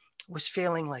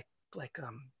feeling like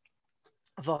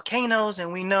volcanoes,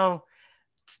 and we know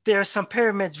there are some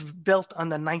pyramids built on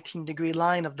the 19-degree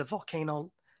line of the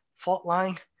volcano fault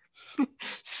line.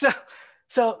 so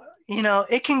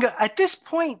it can go at this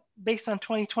point based on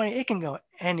 2020, it can go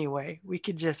anyway. We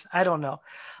could just, I don't know,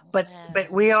 but Wow.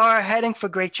 we are heading for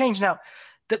great change now.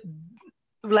 the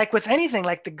like with anything,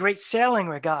 like the great sailing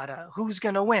regatta, who's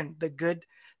going to win? The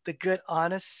good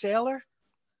honest sailor,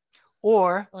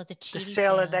 or Or the the cheaty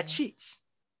sailor that sailor. cheats,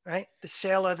 right? The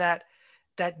sailor that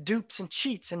dupes and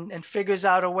cheats and figures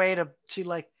out a way to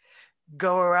like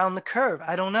go around the curve.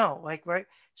 I don't know, like, right?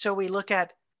 So we look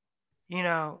at,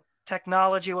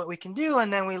 technology, what we can do,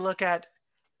 and then we look at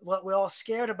what we're all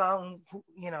scared about. And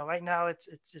right now it's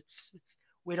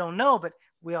we don't know, but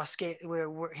we are scared.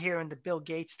 We're hearing the Bill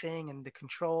Gates thing and the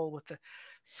control with the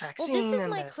Well, this vaccine is and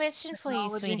my the question for you,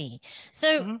 technology. sweetie.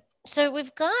 So, Mm-hmm.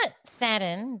 we've got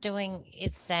Saturn doing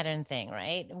its Saturn thing,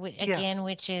 right? Yeah. Again,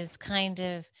 which is kind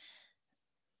of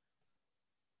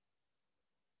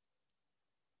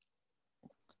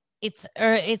it's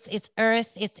earth,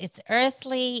 it's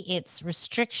earthly, it's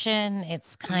restriction,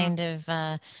 it's Mm-hmm. kind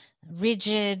of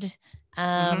rigid.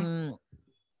 Mm-hmm.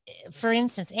 For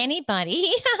instance,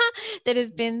 anybody that has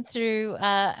been through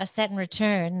a Saturn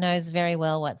return knows very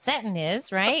well what Saturn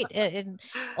is, right? And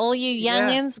all you Yeah.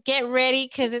 youngins, get ready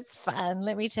because it's fun.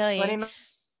 Let me tell you. 29.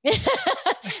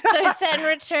 So Saturn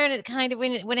return, it kind of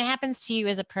when it happens to you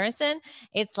as a person,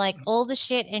 it's like all the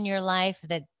shit in your life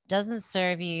that doesn't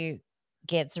serve you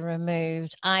gets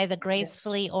removed either Yes.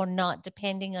 gracefully or not,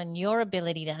 depending on your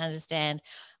ability to understand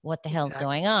what the hell's Exactly.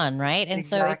 going on, right? And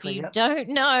so if Exactly. you Yep. don't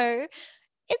know,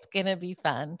 it's going to be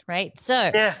fun, right?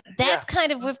 So Yeah. that's Yeah.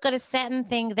 kind of, we've got a Saturn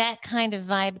thing, that kind of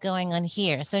vibe going on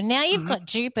here. So now you've Mm-hmm. got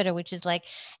Jupiter, which is like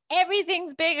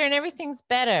everything's bigger and everything's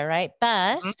better, right?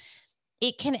 Mm-hmm. But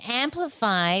it can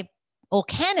amplify, or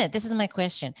can it? This is my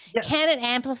question. Yeah. Can it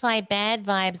amplify bad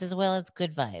vibes as well as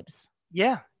good vibes?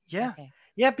 Yeah. Yeah. Okay.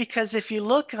 Yeah. Because if you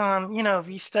look on, if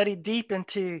you study deep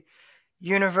into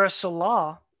universal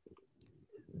law,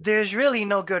 there's really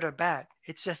no good or bad.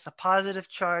 It's just a positive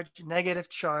charge, negative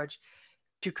charge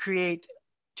to create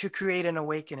an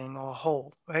awakening or a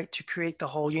whole, right? To create the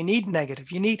whole, you need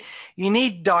negative. You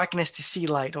need darkness to see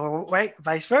light, or right,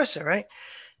 vice versa, right?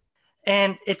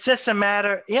 And it's just a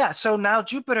matter, yeah. So now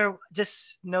Jupiter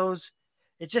just knows,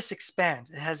 it just expands.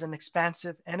 It has an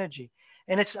expansive energy.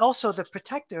 And it's also the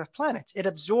protector of planets. It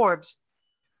absorbs.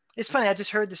 It's funny, I just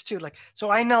heard this too. Like,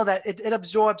 so I know that it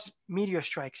absorbs meteor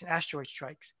strikes and asteroid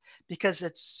strikes because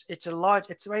it's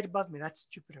right above me. That's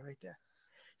Jupiter right there.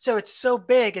 So it's so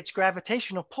big, its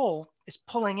gravitational pull is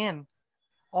pulling in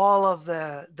all of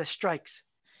the strikes.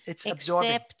 It's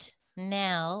absorbing. Except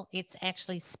now it's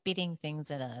actually spitting things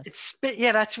at It's us. spit.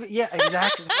 Yeah, yeah,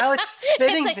 exactly. Now it's It's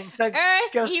spitting like, things. Like,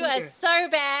 Earth, go you are figure. so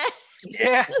bad.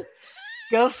 Yeah,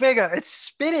 go figure. It's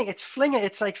spitting. It's flinging.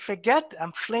 It's like, forget.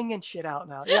 I'm flinging shit out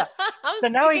now. Yeah. I'm So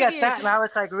now sick we of got you. that. Now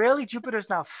it's like, really, Jupiter's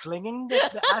now flinging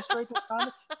the asteroids and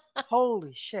comets.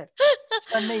 Holy shit.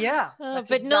 Sunday, yeah. Oh, That's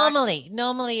but exactly.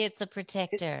 normally it's a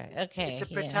protector. It's a Okay, yeah.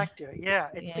 protector. Yeah.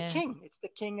 It's the Yeah. king. It's the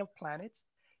king of planets.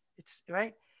 It's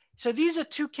right. So these are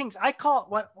two kings. I call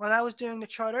when I was doing the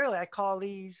chart earlier, I call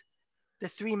these the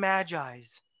three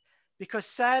magi's, because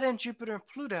Saturn, Jupiter, and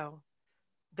Pluto,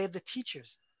 they're the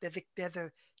teachers. They're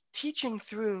the teaching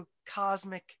through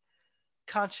cosmic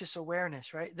conscious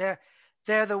awareness, right?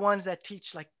 They're the ones that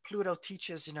teach, like Pluto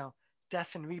teaches,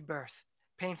 death and rebirth,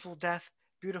 painful death,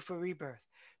 beautiful rebirth.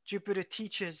 Jupiter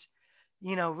teaches,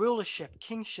 rulership,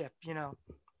 kingship,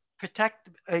 protect,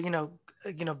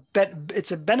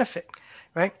 it's a benefit,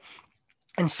 right?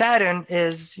 And Saturn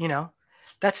is,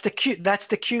 that's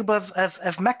the cube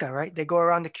of Mecca, right? They go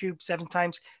around the cube 7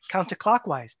 times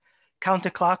counterclockwise.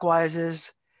 Counterclockwise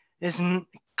is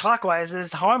clockwise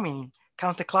is harmony.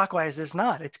 Counterclockwise is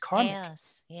not. It's karmic.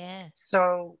 Chaos. Yeah.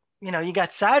 So, you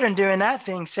got Saturn doing that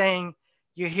thing, saying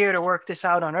you're here to work this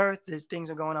out on Earth. These things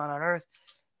are going on Earth.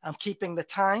 I'm keeping the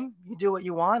time. You do what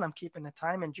you want. I'm keeping the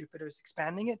time, and Jupiter is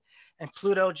expanding it. And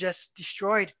Pluto just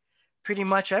destroyed pretty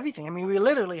much everything. I mean, we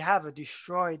literally have a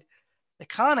destroyed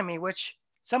economy, which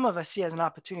some of us see as an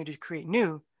opportunity to create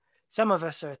new. Some of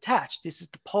us are attached. This is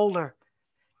the polar.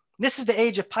 This is the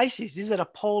age of Pisces. These are the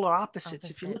polar opposites.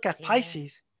 If you look at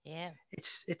Pisces, yeah.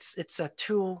 it's a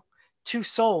two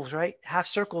souls, right? Half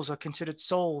circles are considered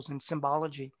souls in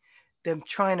symbology. They're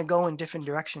trying to go in different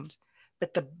directions.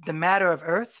 But the matter of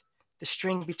Earth, the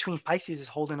string between Pisces is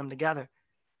holding them together.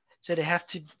 So they have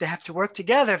to work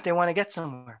together if they want to get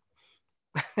somewhere.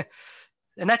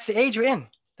 And that's the age we're in.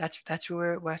 That's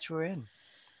where we're in.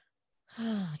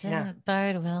 Oh, doesn't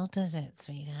bode well, does it,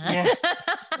 sweetheart? Yeah.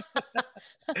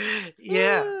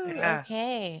 Yeah. Ooh, Yeah.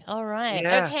 okay. All right.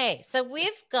 Yeah. Okay. So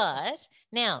we've got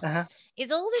now,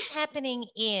 is all this happening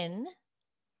in,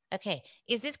 okay,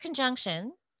 is this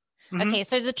conjunction? Mm-hmm. Okay.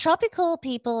 So the tropical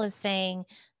people are saying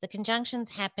the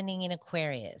conjunction's happening in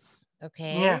Aquarius.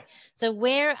 Okay. Yeah. So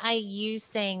where are you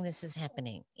saying this is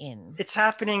happening in? It's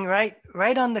happening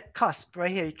right on the cusp,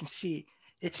 right here. You can see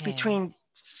it's between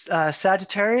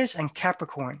Sagittarius and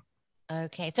Capricorn.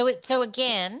 Okay. So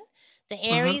again, the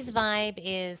Aries vibe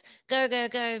is go, go,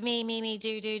 go, me,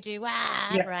 do,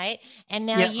 right? And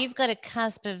now you've got a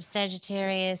cusp of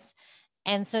Sagittarius.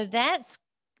 And so that's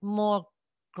more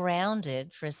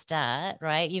grounded for a start,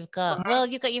 right? You've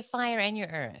got your fire and your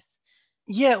earth.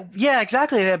 Yeah,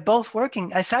 exactly. They're both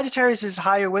working. Sagittarius is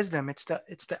higher wisdom. It's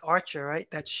the archer, right?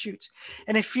 That shoots.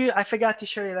 And I forgot to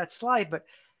show you that slide, but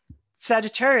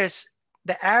Sagittarius,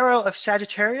 the arrow of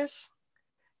Sagittarius,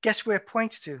 guess where it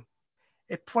points to?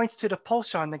 It points to the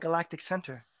pulsar in the galactic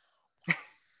center.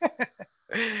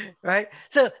 Right?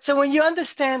 So when you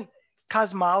understand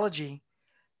cosmology,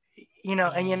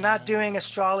 and you're not doing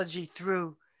astrology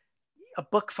through a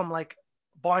book from like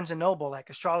Barnes and Noble, like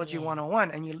Astrology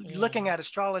 101, and you're looking at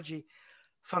astrology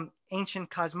from ancient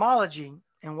cosmology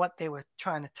and what they were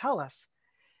trying to tell us,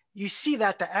 you see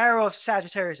that the arrow of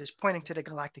Sagittarius is pointing to the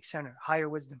galactic center, higher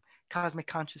wisdom, cosmic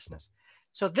consciousness.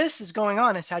 So this is going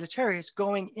on in Sagittarius,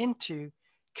 going into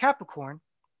Capricorn,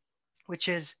 which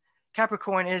is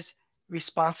Capricorn is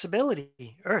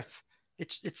responsibility, Earth.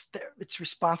 It's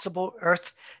responsible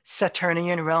Earth,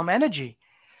 Saturnian realm energy.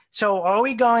 So are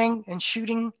we going and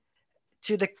shooting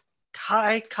to the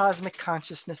high cosmic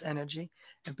consciousness energy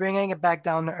and bringing it back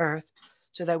down to Earth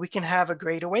so that we can have a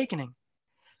great awakening?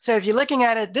 So if you're looking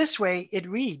at it this way, it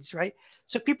reads, right?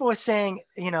 So people are saying,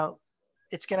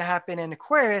 it's going to happen in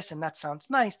Aquarius, and that sounds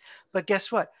nice. But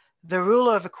guess what? The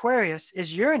ruler of Aquarius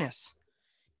is Uranus,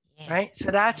 right?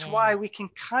 So that's why we can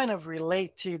kind of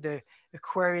relate to the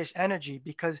Aquarius energy,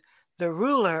 because the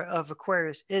ruler of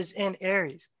Aquarius is in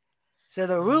Aries. So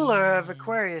the ruler of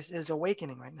Aquarius is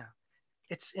awakening right now.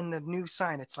 It's in the new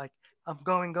sign. It's like, I'm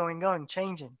going,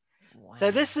 changing. Wow.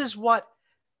 So this is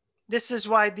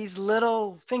why these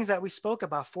little things that we spoke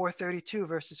about, 432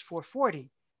 versus 440,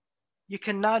 you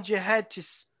can nod your head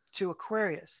to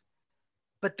Aquarius,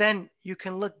 but then you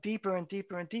can look deeper and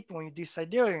deeper and deeper when you do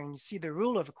sidereal, and you see the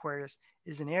ruler of Aquarius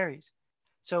is in Aries.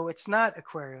 So it's not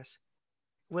Aquarius.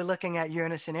 We're looking at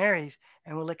Uranus in Aries,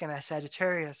 and we're looking at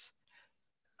Sagittarius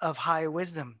of higher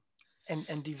wisdom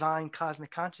and divine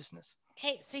cosmic consciousness.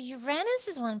 Okay, so Uranus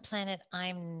is one planet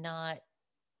I'm not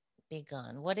big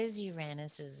on. What is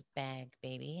Uranus's bag,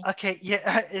 baby? Okay,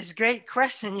 yeah, it's a great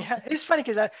question. Yeah, it's funny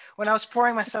because when I was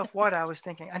pouring myself water, I was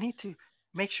thinking I need to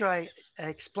make sure I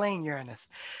explain Uranus,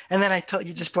 and then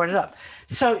you just brought it up.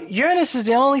 So Uranus is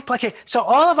the only planet. Okay, so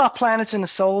all of our planets in the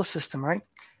solar system, right?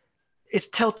 It's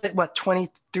tilted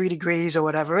 23 degrees or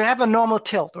whatever. We have a normal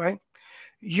tilt, right?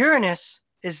 Uranus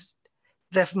is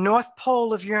the north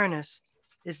pole of Uranus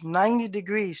is 90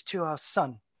 degrees to our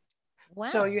sun. Wow.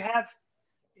 So you have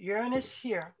Uranus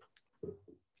here,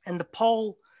 and the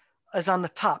pole is on the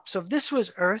top. So if this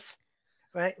was Earth,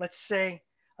 right? Let's say,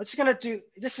 I'm just gonna do,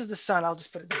 this is the sun, I'll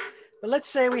just put it there. But let's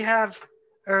say we have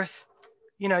Earth,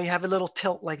 you have a little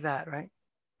tilt like that, right?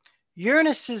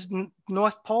 Uranus's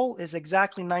north pole is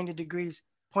exactly 90 degrees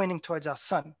pointing towards our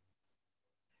sun.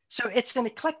 So it's an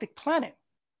eclectic planet.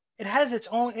 It has its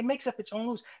own, it makes up its own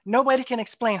rules. Nobody can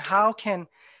explain how can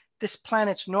this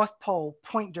planet's north pole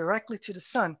point directly to the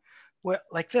sun where,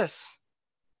 like this,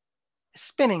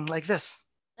 spinning like this,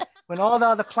 when all the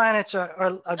other planets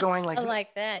are going like I this.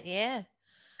 like that, yeah.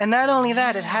 And not only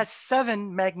that, it has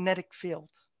 7 magnetic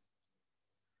fields.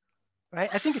 Right?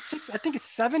 I think it's 6, I think it's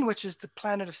 7, which is the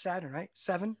planet of Saturn, right?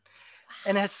 7.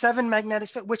 And it has 7 magnetic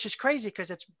fields, which is crazy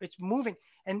because it's moving.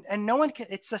 And no one can,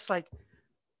 it's just like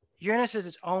Uranus is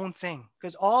its own thing.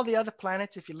 Because all the other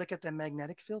planets, if you look at their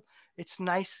magnetic field, it's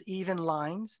nice, even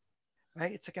lines,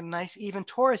 right? It's like a nice, even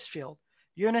torus field.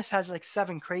 Uranus has like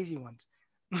 7 crazy ones.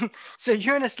 So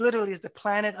Uranus literally is the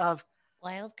planet of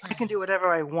wild card. I can do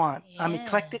whatever I want. Yeah. I'm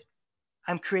eclectic.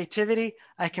 I'm creativity.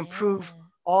 I can prove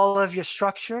all of your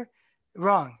structure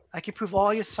wrong. I can prove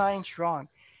all your science wrong.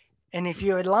 And if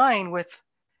you align with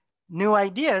new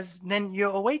ideas, then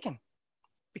you're awakened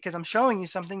because I'm showing you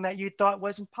something that you thought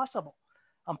wasn't possible.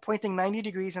 I'm pointing 90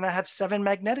 degrees and I have 7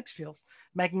 magnetic fields,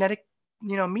 magnetic,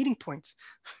 meeting points.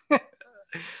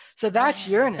 So that's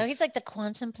Uranus. So he's like the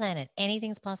quantum planet.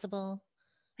 Anything's possible.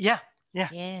 Yeah.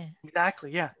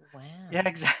 Exactly. Yeah. Wow. Yeah,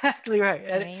 exactly right.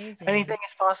 Crazy. Anything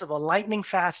is possible. Lightning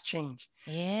fast change.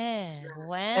 Yeah.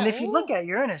 Wow. And if you look at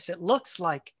Uranus, it looks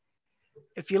like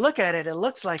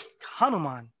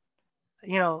Hanuman.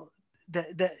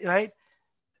 Right?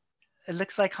 It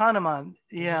looks like Hanuman.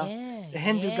 The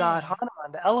Hindu god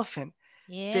Hanuman, the elephant.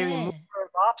 Yeah. They remove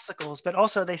obstacles, but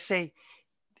also they say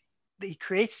he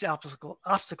creates the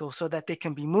obstacle so that they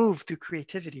can be moved through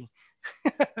creativity.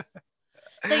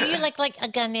 So you like a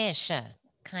Ganesha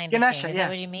kind of thing. Is that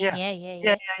what you mean?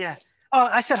 Yeah. Oh,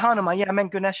 I said Hanuman. Yeah, I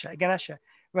meant Ganesha.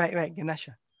 Right,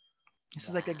 Ganesha. This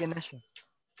is like a Ganesha.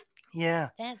 Yeah.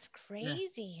 That's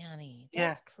crazy, honey.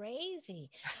 That's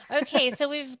crazy. Okay, so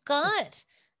we've got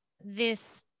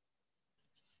this,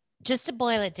 just to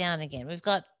boil it down again, we've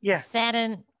got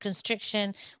Saturn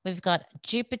constriction, we've got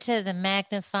Jupiter, the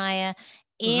magnifier,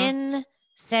 in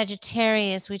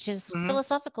Sagittarius, which is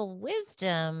philosophical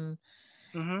wisdom,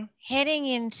 heading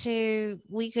into,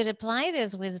 we could apply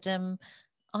this wisdom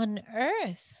on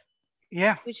Earth.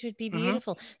 Yeah. Which would be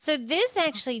beautiful. So this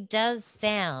actually does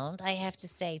sound, I have to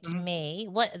say, to me,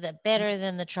 better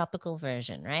than the tropical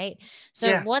version, right?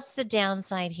 So what's the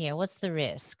downside here? What's the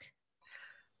risk?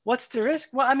 What's the risk?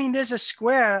 Well, I mean, there's a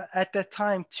square at that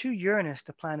time to Uranus,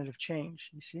 the planet of change,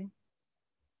 you see?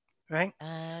 Right?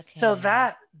 Okay. So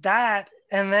that,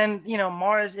 and then,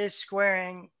 Mars is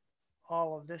squaring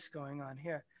all of this going on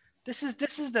here. This is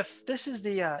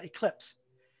the eclipse.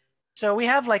 So we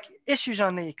have like issues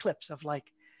on the eclipse of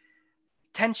like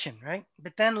tension, right?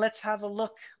 But then let's have a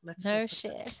look.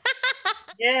 Shit.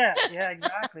 Yeah,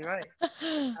 exactly, right.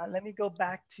 Let me go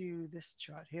back to this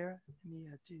chart here. Let me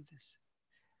do this.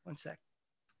 One sec.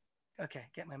 Okay,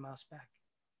 get my mouse back.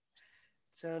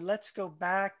 So let's go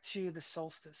back to the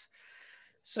solstice.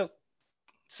 So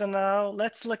now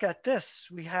let's look at this.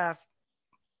 We have,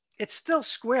 it's still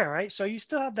square, right? So you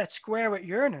still have that square with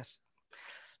Uranus.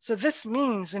 So this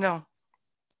means,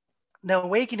 the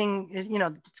awakening,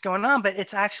 it's going on, but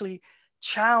it's actually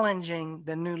challenging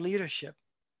the new leadership.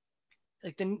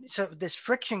 So there's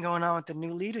friction going on with the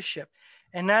new leadership.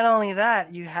 And not only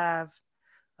that, you have,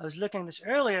 I was looking at this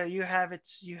earlier, you have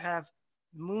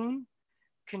Moon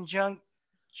conjunct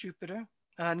Jupiter,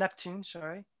 Neptune,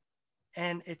 sorry,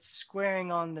 and it's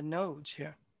squaring on the nodes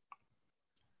here.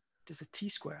 There's a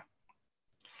T-square.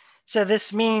 So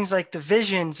this means like the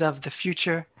visions of the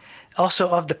future, also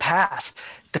of the past.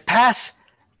 The past,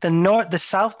 the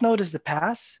south node is the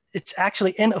past. It's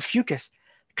actually in Ophiuchus,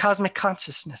 cosmic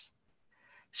consciousness.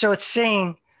 So it's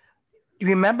saying,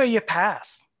 remember your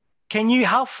past.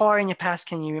 How far in your past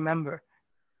can you remember?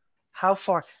 How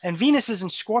far? And Venus is in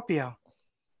Scorpio.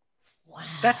 Wow.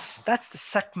 That's the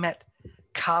Sekhmet,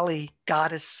 Kali,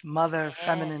 goddess, mother,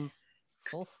 feminine,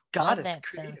 goddess,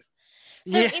 creative.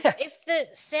 So if the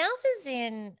south is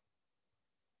in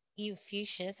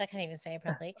Ophiuchus, I can't even say it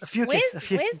properly.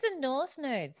 Where's the north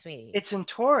node, sweetie? It's in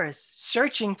Taurus,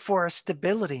 searching for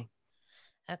stability.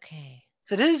 Okay.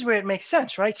 So this is where it makes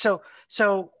sense, right? So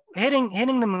hitting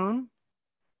the moon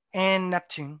and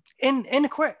Neptune in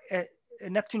Aquarius.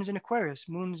 Neptune is in Aquarius,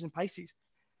 moon is in Pisces.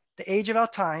 The age of our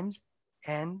times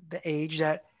and the age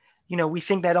that, we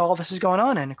think that all this is going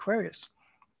on in Aquarius.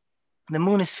 The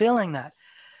moon is feeling that,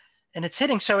 and it's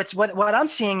hitting. So it's what I'm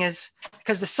seeing is,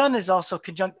 because the sun is also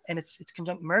conjunct, and it's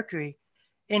conjunct Mercury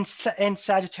in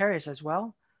Sagittarius as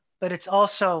well, but it's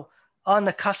also on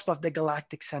the cusp of the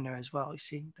galactic center as well. You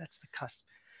see, that's the cusp.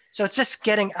 So it's just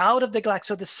getting out of the galactic.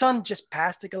 So the sun just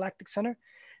passed the galactic center,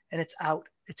 and it's out.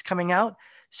 It's coming out.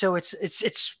 So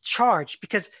it's charged,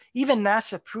 because even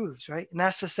NASA proves, right?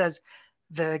 NASA says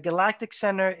the galactic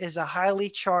center is a highly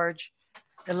charged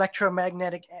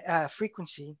electromagnetic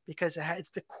frequency, because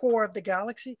it's the core of the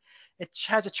galaxy. It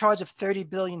has a charge of 30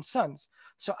 billion suns.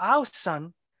 So our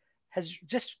sun has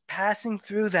just passing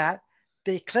through that.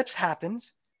 The eclipse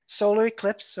happens, solar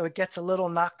eclipse, so it gets a little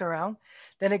knocked around.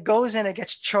 Then it goes in, it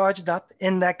gets charged up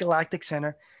in that galactic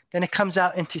center. Then it comes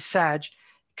out into Sag,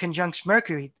 conjuncts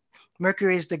Mercury.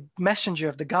 Mercury is the messenger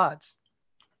of the gods,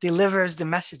 delivers the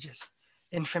messages,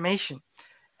 information.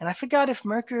 And I forgot if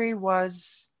Mercury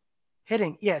was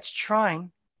hitting, yeah, it's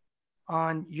trine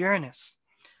on Uranus.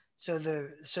 So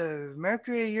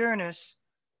Mercury Uranus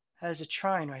has a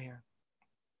trine right here.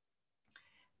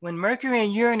 When Mercury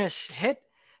and Uranus hit,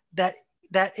 that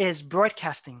is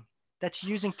broadcasting. That's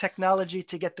using technology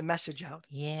to get the message out.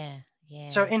 Yeah, yeah.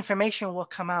 So information will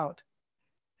come out,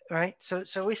 right? So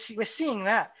we're seeing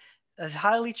that, a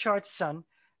highly charged sun,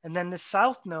 and then the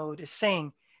south node is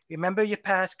saying, remember your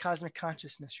past cosmic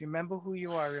consciousness. Remember who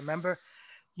you are. Remember,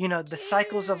 the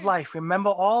cycles of life. Remember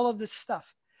all of this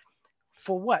stuff.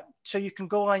 For what? So you can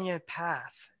go on your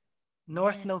path,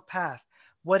 north node path.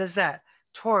 What is that?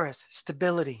 Taurus,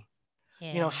 stability.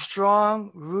 Yeah.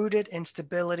 Strong, rooted in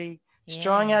stability,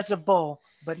 strong as a bull,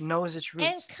 but knows its roots.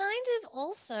 And kind of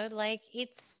also like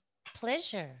it's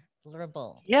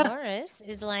pleasurable. Yeah. Taurus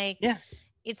is like,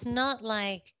 it's not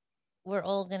like we're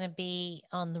all going to be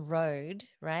on the road,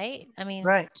 right? I mean,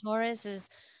 Taurus is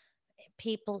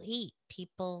people eat,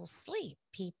 people sleep,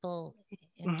 people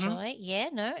enjoy. Yeah,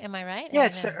 no, am I right? Yeah,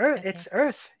 it's the earth. Okay. It's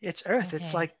earth. It's earth. Okay.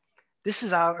 It's like, this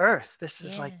is our earth. This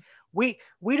is like, we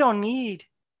don't need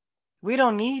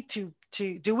to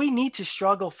do we need to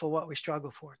struggle for what we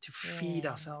struggle for, to feed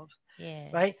ourselves? Yeah.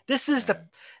 Right? This is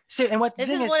and what this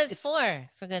is what it's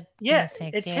for good sakes.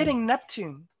 It's hitting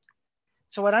Neptune.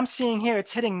 So what I'm seeing here,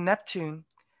 it's hitting Neptune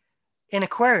in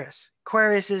Aquarius.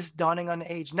 Aquarius is dawning on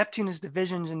the age. Neptune is the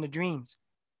visions and the dreams.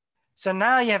 So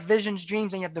now you have visions,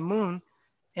 dreams, and you have the moon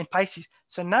in Pisces.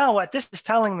 So now what this is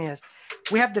telling me is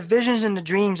we have the visions and the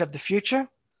dreams of the future,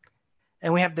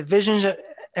 and we have the visions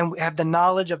and we have the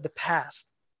knowledge of the past.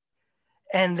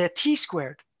 And the T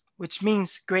squared, which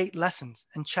means great lessons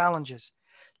and challenges.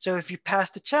 So if you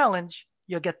pass the challenge,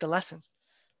 you'll get the lesson.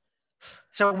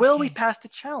 So will we pass the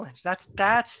challenge? That's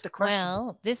the question.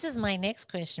 Well, this is my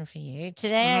next question for you.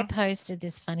 Today I posted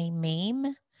this funny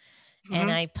meme.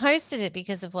 And I posted it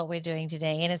because of what we're doing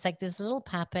today. And it's like this little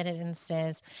puppet, and it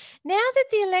says, now that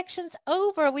the election's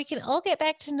over, we can all get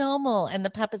back to normal. And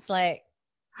the puppet's like,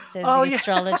 says the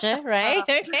astrologer, right?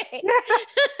 Okay.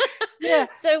 Yeah.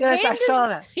 So yes, I saw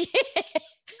that. So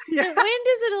when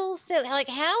does it all settle? Like,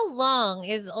 how long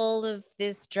is all of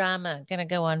this drama going to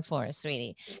go on for us,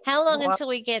 sweetie? How long until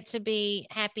we get to be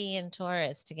happy and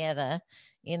Taurus together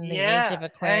in the age of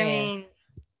Aquarius? I mean,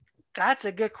 that's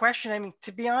a good question. I mean,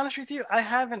 to be honest with you, I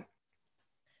haven't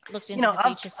looked into the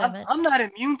future so much. I'm not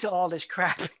immune to all this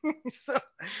crap. so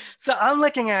I'm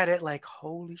looking at it like,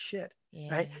 holy shit,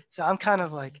 right? So I'm kind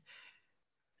of like,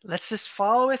 let's just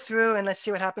follow it through and let's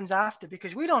see what happens after,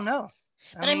 because we don't know.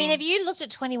 But I mean, have you looked at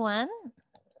 21?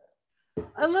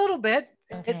 A little bit.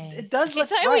 Okay. It does look.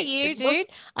 If I were you, dude,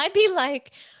 I'd be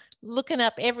like looking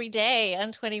up every day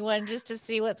on 21 just to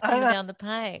see what's coming down the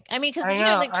pike. I mean, because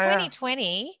like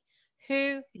 2020.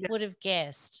 Who would have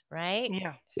guessed, right?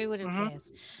 Yeah. Who would have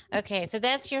guessed? Okay, so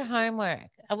that's your homework.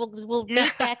 We'll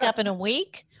meet back up in a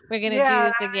week. We're gonna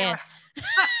do this again.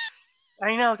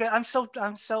 I know. I'm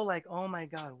so like, oh my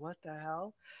God, what the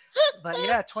hell? But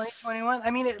 2021.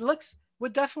 I mean, we're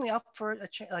definitely up for a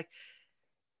change. Like,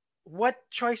 what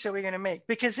choice are we gonna make?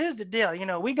 Because here's the deal.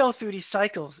 We go through these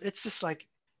cycles. It's just like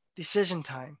decision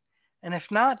time, and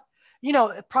if not,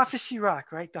 Prophecy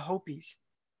Rock, right? The Hopis.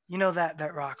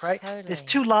 That rock, right? Totally. There's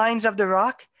two lines of the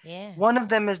rock. Yeah. One of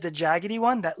them is the jaggedy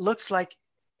one that looks like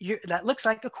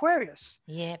Aquarius.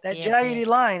 Yeah. That jaggedy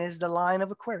line is the line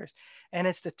of Aquarius, and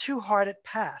it's the two-hearted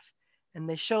path. And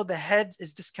they show the head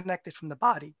is disconnected from the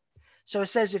body. So it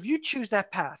says if you choose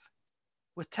that path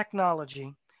with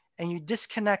technology and you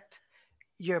disconnect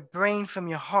your brain from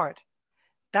your heart,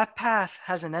 that path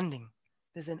has an ending.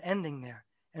 There's an ending there,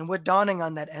 and we're dawning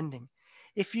on that ending.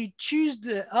 If you choose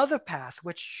the other path,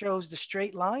 which shows the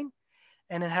straight line,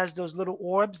 and it has those little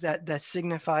orbs that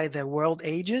signify the world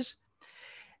ages,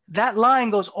 that line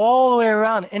goes all the way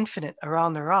around infinite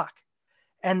around the rock.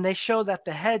 And they show that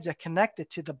the heads are connected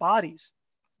to the bodies,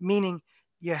 meaning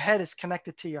your head is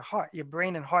connected to your heart. Your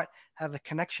brain and heart have a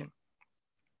connection.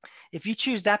 If you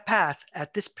choose that path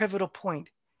at this pivotal point,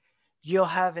 you'll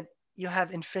have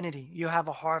infinity. You'll have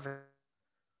a harvest,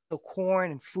 so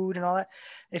corn and food and all that.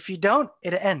 If you don't,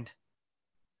 it'll end.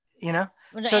 You know,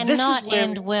 so and this not is where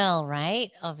end well, right?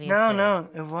 Obviously, no,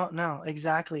 it won't. No,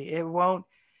 exactly, it won't.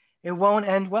 It won't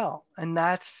end well, and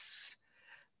that's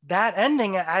that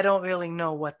ending. I don't really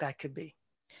know what that could be.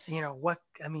 You know what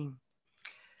I mean?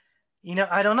 You know,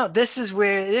 I don't know. This is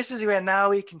where now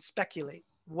we can speculate.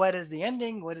 What is the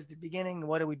ending? What is the beginning?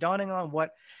 What are we dawning on?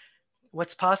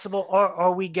 What's possible? Or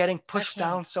are we getting pushed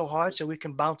down so hard so we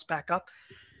can bounce back up?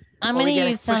 I'm going to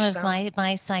use some of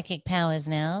my psychic powers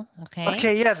now. Okay.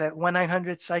 Okay. Yeah. That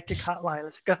 1-900 psychic hotline.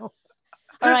 Let's go. All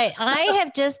right.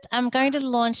 I'm going to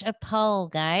launch a poll,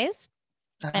 guys.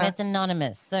 And it's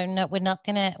anonymous. So no, we're not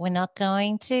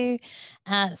going to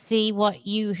see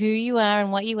who you are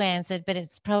and what you answered, but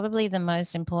it's probably the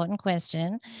most important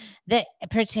question that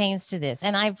pertains to this.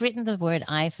 And I've written the word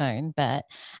iPhone, but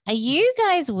are you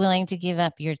guys willing to give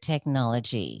up your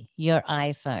technology, your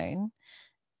iPhone?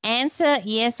 Answer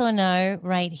yes or no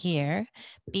right here,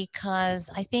 because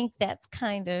I think that's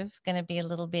kind of going to be a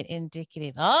little bit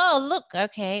indicative. Oh, look.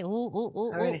 Okay.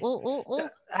 Ooh.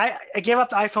 I gave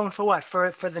up the iPhone for what?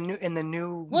 For the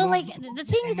new. Well, like the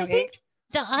thing is, I think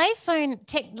the iPhone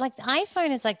the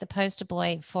iPhone is like the poster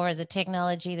boy for the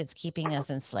technology that's keeping us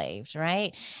enslaved,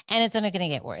 right? And it's only going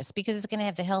to get worse because it's going to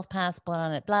have the health passport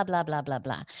on it, blah, blah, blah, blah,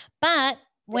 blah. But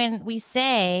when we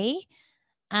say,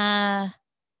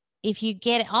 if you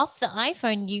get off the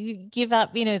iPhone, you give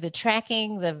up, the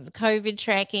tracking, the COVID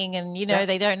tracking, and,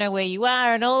 they don't know where you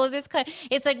are and all of this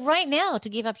it's like right now to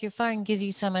give up your phone gives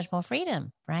you so much more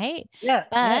freedom, right? Yeah.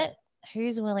 But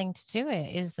who's willing to do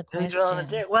it is the question. Who's willing to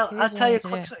do it? Well, I'll tell you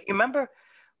quick. You remember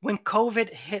when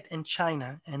COVID hit in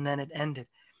China and then it ended,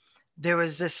 there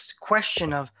was this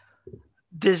question of,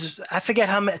 I forget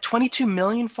how many, 22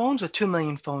 million phones or 2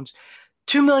 million phones?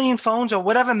 2 million phones or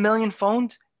whatever million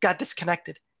phones got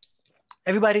disconnected.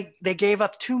 Everybody, they gave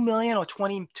up 2 million or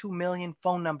 22 million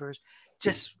phone numbers,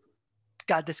 just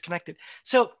got disconnected.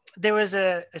 So there was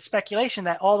a speculation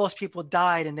that all those people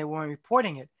died and they weren't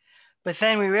reporting it. But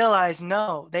then we realized,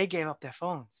 no, they gave up their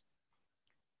phones.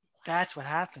 That's what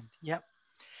happened. Yep.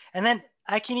 And then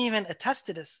I can even attest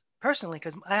to this personally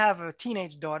because I have a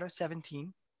teenage daughter,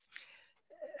 17,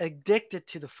 addicted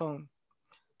to the phone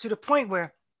to the point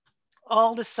where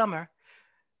all this summer,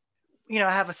 I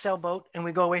have a sailboat and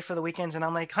we go away for the weekends and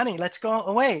I'm like, honey, let's go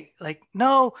away. Like,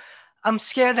 no, I'm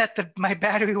scared that my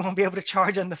battery won't be able to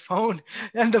charge on the phone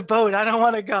and the boat. I don't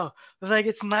want to go. It's like,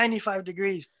 it's 95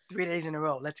 degrees 3 days in a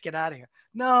row. Let's get out of here.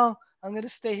 No, I'm going to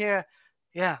stay here.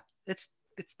 Yeah. It's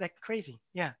like crazy.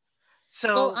 Yeah.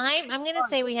 So, well, I'm going to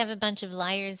say we have a bunch of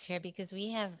liars here because we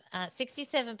have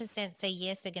 67% say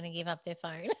yes, they're going to give up their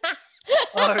phone.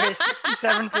 Oh,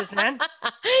 67%?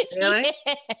 Really?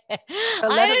 Yeah.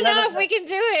 I don't know if we can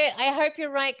do it. I hope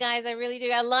you're right, guys. I really do.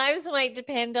 Our lives might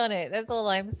depend on it. That's all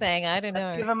I'm saying. I don't know.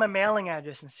 Let's give them a mailing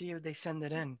address and see if they send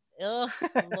it in. Oh,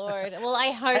 Lord. Well,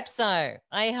 I hope so.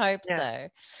 I hope so. Okay.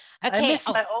 I miss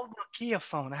my old Nokia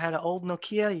phone. I had an old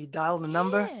Nokia. You dial the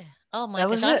number. Yeah. Oh, my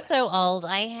gosh. I'm so old.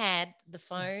 I had the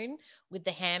phone with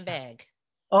the handbag.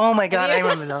 Oh, my God. I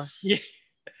remember those. Yeah.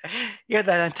 You had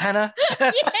that antenna.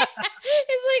 Yeah.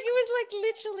 It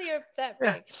was literally that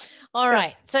big. All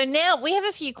right. So now we have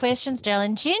a few questions,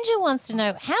 Darryl. Ginger wants to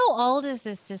know, how old is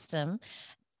this system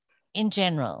in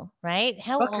general, right?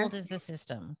 How old is the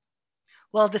system?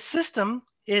 Well, the system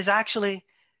is actually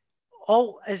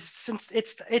since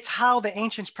it's how the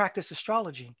ancients practiced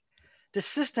astrology. The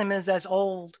system is as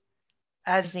old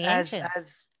as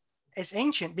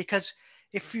ancient, because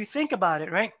if you think about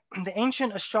it, right, the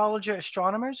ancient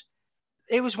astronomers,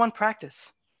 it was one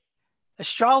practice.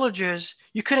 Astrologers,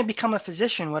 you couldn't become a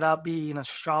physician without being an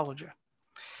astrologer.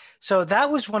 So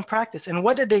that was one practice. And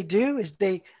what did they do is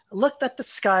they looked at the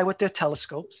sky with their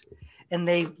telescopes and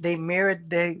they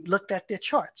looked at their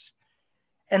charts.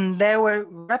 And they were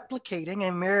replicating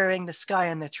and mirroring the sky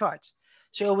in their charts.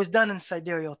 So it was done in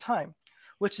sidereal time,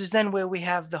 which is then where we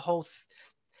have the whole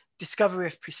discovery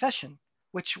of precession,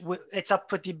 which it's up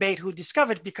for debate who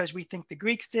discovered it, because we think the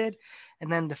Greeks did,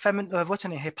 and then the what's her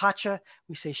name, Hypatia,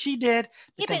 we say she did.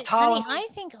 But honey, I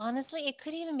think honestly it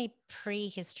could even be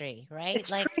prehistory, right? It's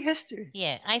prehistory.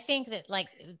 Yeah, I think that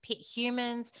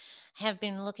humans have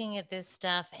been looking at this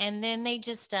stuff, and then they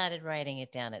just started writing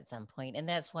it down at some point, and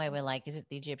that's why we're like, is it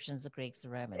the Egyptians, the Greeks, the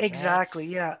Romans? Exactly.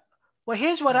 Right? Yeah. Well,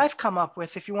 here's what I've come up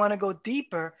with. If you want to go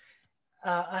deeper,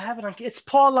 I have it on. It's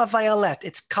Paul LaViolette.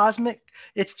 It's cosmic.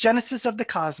 It's Genesis of the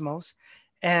Cosmos,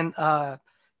 and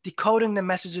decoding the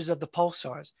messages of the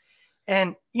pulsars.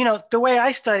 And you know, the way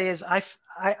I study is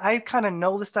I kind of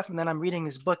know this stuff, and then I'm reading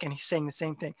his book, and he's saying the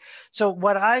same thing. So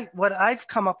what I've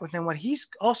come up with, and what he's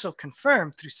also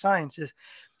confirmed through science, is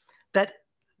that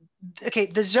okay,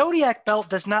 the zodiac belt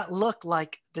does not look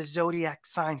like the zodiac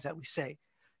signs that we say.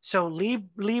 So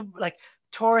like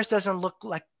Taurus doesn't look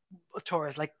like a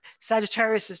Taurus. Like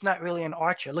Sagittarius is not really an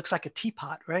archer. It looks like a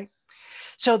teapot, right?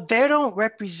 So they don't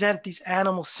represent these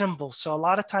animal symbols. So a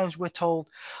lot of times we're told,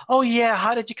 oh yeah,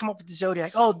 how did you come up with the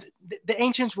zodiac? Oh, the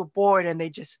ancients were bored and they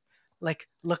just like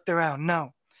looked around.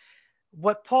 No.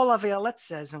 What Paul LaViolette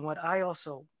says, and what I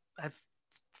also have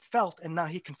felt, and now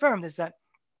he confirmed, is that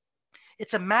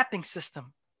it's a mapping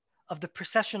system of the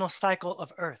precessional cycle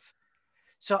of Earth.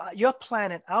 So your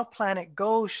planet, our planet,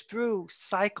 goes through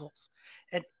cycles.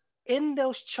 And in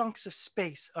those chunks of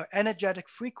space are energetic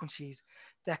frequencies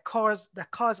that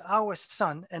cause our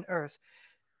sun and Earth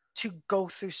to go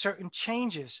through certain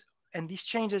changes. And these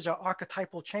changes are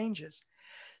archetypal changes.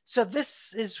 So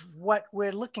this is what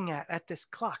we're looking at this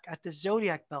clock, at the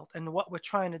zodiac belt. And what we're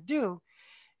trying to do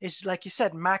is, like you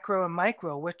said, macro and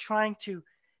micro. We're trying to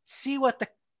see what the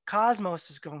cosmos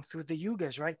is going through, the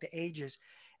yugas, right? The ages.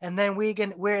 And then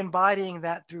we're embodying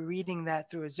that through reading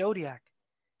that through a zodiac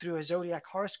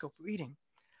horoscope reading,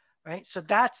 right? So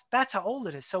that's how old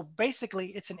it is. So basically,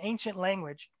 it's an ancient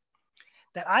language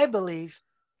that I believe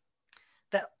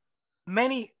that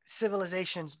many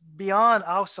civilizations beyond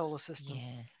our solar system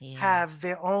have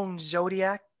their own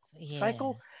zodiac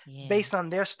cycle based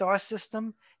on their star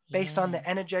system, based on the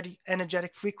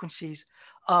energetic frequencies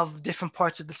of different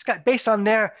parts of the sky, based on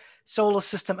their solar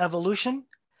system evolution.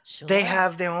 Sure. They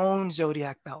have their own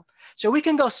zodiac belt. So we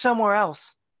can go somewhere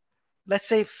else. Let's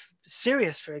say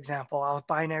Sirius, for example, our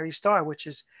binary star, which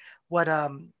is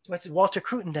what's Walter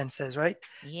Cruttenden says, right?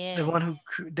 Yeah. The one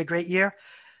the great year.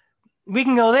 We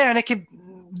can go there, and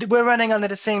we're running under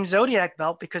the same zodiac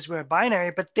belt because we're a binary,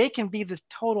 but they can be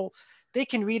they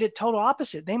can read it total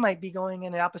opposite. They might be going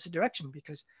in the opposite direction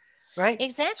because, right?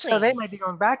 Exactly. So they might be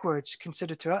going backwards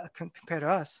compared to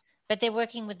us. But they're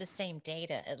working with the same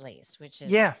data at least, which is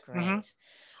great. Mm-hmm.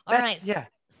 All right. Yeah.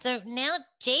 So now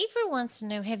Jafer wants to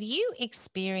know, have you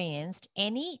experienced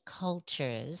any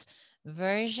culture's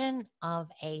version of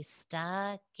a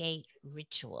Stargate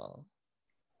ritual?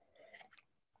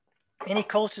 Any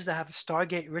cultures that have a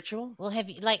Stargate ritual? Well,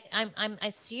 I'm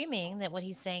assuming that what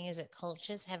he's saying is that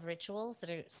cultures have rituals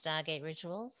that are Stargate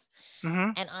rituals.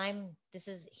 Mm-hmm. And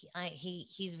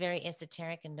he's very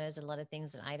esoteric and knows a lot of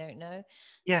things that I don't know.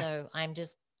 Yeah. So I'm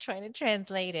just trying to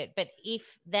translate it. But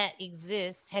if that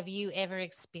exists, have you ever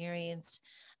experienced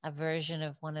a version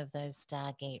of one of those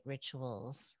Stargate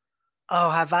rituals? Oh,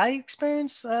 have I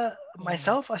experienced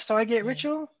myself a Stargate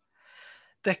ritual?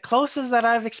 The closest that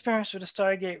I've experienced with a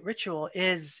Stargate ritual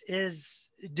is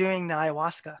doing the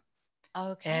ayahuasca.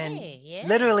 Okay. And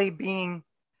literally being,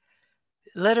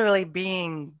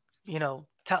 you know,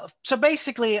 so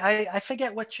basically I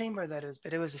forget what chamber that is,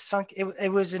 but it was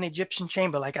it was an Egyptian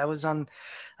chamber. Like I was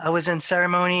in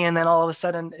ceremony, and then all of a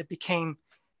sudden it became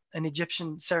an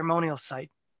Egyptian ceremonial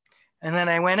site. And then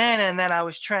I went in, and then I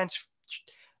was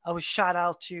shot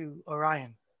out to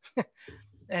Orion.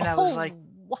 And I was like,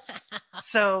 wow.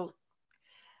 So,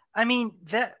 I mean,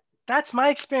 that's my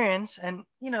experience. And,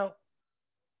 you know,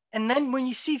 and then when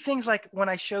you see things like when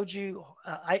I showed you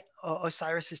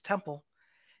Osiris's temple,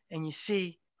 and you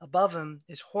see above him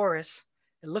is Horus,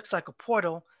 it looks like a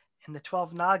portal, and the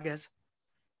 12 Nagas,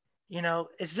 you know,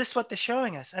 is this what they're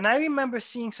showing us? And I remember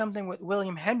seeing something with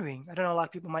William Henry. I don't know, a lot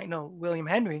of people might know William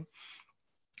Henry.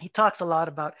 He talks a lot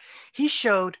about, he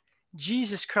showed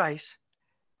Jesus Christ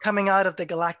coming out of the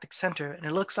galactic center, and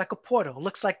it looks like a portal. It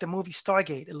looks like the movie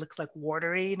Stargate. It looks like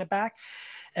watery in the back,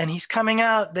 and he's coming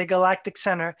out the galactic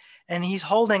center, and he's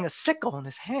holding a sickle in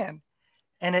his hand,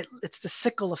 and it's the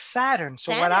sickle of Saturn.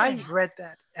 So what I read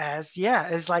that as,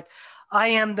 is like, I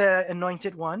am the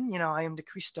anointed one, you know, I am the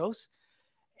Christos,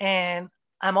 and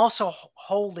I'm also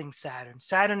holding Saturn.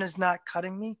 Saturn is not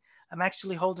cutting me. I'm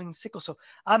actually holding the sickle. So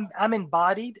I'm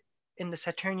embodied in the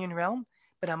Saturnian realm,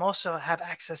 but I'm also have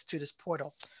access to this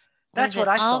portal. That's what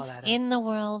I saw that in the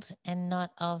world and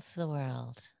not of the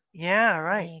world. Yeah,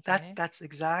 right. That's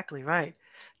exactly right.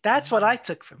 That's what I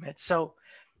took from it. So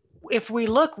if we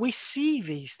look, we see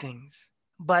these things,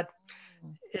 but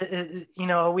you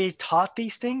know, are we taught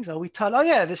these things? Are we taught, oh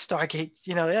yeah, this Stargate,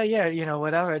 you know, you know,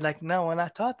 whatever. Like, no, we're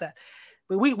not taught that.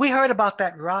 But we heard about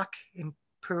that rock in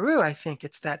Peru. I think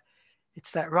it's that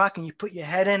rock, and you put your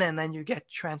head in, and then you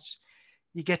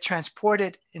get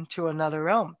transported into another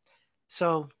realm.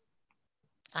 So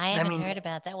I haven't heard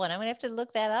about that one. I'm gonna have to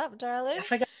look that up, darling. I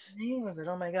forgot the name of it.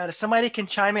 Oh my God. If somebody can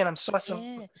chime in, I'm sure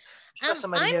somebody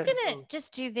I'm here gonna knows.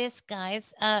 just do this,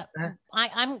 guys. Uh-huh.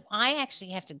 I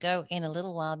actually have to go in a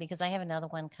little while because I have another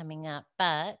one coming up.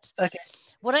 But Okay.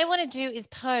 what I want to do is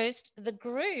post the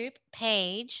group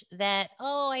page that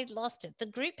I lost it. The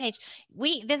group page.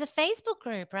 There's a Facebook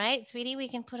group, right, sweetie? We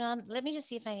can put on. Let me just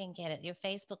see if I can get it. Your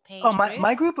Facebook Oh, page my, group.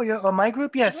 my group or my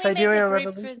group? Yes, Did we make a Sidereal group for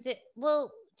Revolution. the?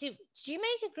 Well, did you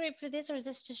make a group for this, or is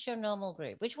this just your normal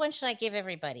group? Which one should I give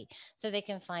everybody so they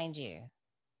can find you?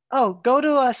 Oh, go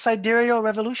to Sidereal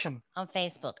Revolution. On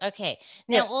Facebook. Okay.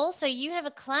 Yeah. Now, also, you have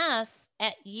a class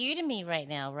at Udemy right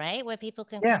now, right? Where people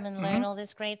can Yeah. come and learn all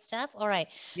this great stuff. All right.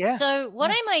 Yeah. So, what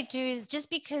Yeah. I might do is just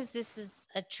because this is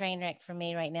a train wreck for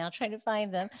me right now, trying to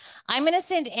find them, I'm going to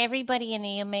send everybody an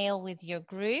email with your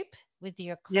group, with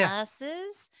your Yeah.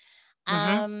 classes,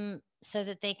 Mm-hmm. so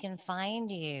that they can find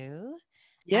you.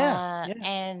 Yeah. Yeah.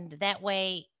 And that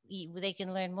way they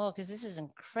can learn more because this is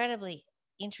incredibly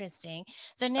interesting.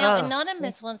 So now Oh, yeah.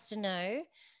 Anonymous wants to know.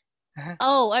 Uh-huh.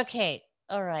 Oh, okay.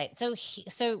 All right. So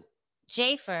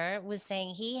Jafer was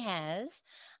saying he has,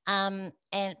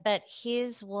 but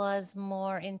his was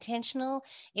more intentional.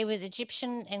 It was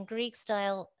Egyptian and Greek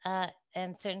style,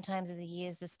 and certain times of the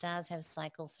years the stars have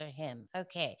cycles for him.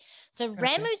 Okay. So Okay.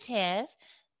 Ramutev,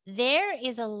 there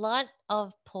is a lot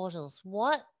of portals.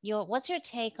 What's your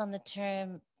take on the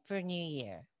term for New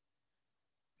Year?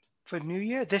 For New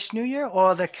Year, this New Year,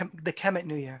 or the Kemet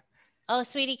New Year? Oh,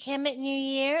 sweetie, Kemet New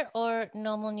Year or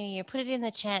normal New Year? Put it in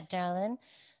the chat, darling.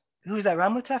 Who's that?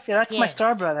 Ramutef? Yeah, that's my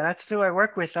star Yes. brother. That's who I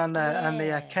work with on the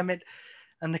Yeah. Kemet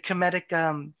on the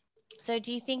Kemetic So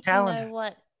do you think you know calendar.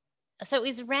 what? So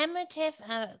is Ramatev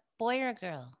a boy or a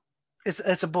girl?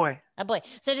 It's a boy. A boy.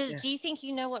 So Yeah. do you think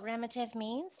you know what Ramatev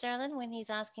means, darling, when he's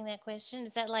asking that question?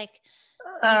 Is that like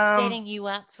he's Um. setting you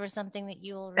up for something that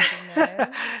you already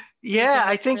know? So you Yeah, can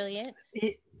I look think brilliant?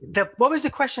 the what was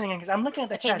the question again? Because I'm looking at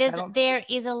the Okay, chat. I don't see it. there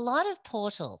is a lot of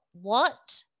portal.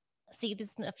 What? See,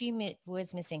 there's a few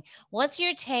words missing. What's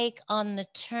your take on the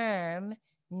term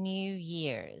New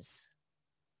Year's?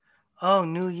 Oh,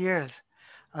 New Year's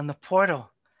on the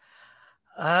portal.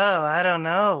 Oh, I don't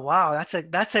know. Wow, that's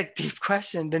a deep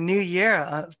question. The new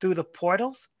year through the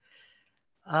portals.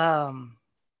 Um,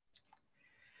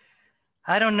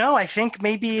 I don't know. I think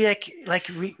maybe like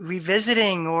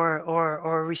revisiting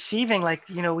or receiving, like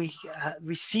we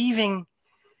receiving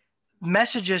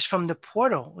messages from the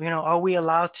portal. Are we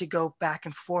allowed to go back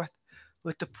and forth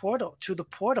with the portal to the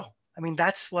portal? I mean,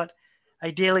 that's what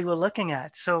ideally we're looking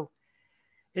at. So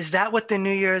is that what the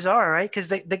New Year's are, right? Because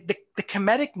the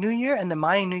Kemetic New Year and the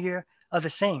Mayan New Year are the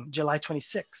same, July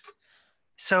 26th.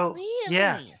 So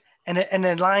yeah, Really? and it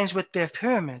aligns with their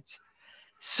pyramids.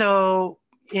 So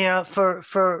for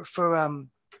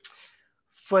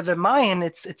the Mayan,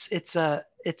 it's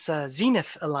a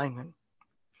zenith alignment.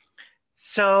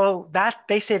 So that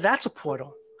they say that's a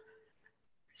portal.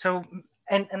 So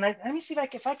let me see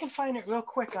if I can find it real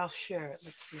quick. I'll share it.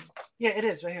 Let's see. Yeah, it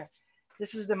is right here.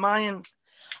 This is the Mayan.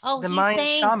 Oh, The he's Mayan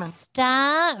saying shaman.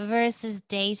 star versus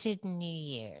dated New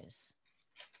Year's.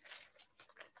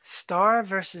 Star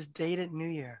versus dated New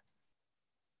Year.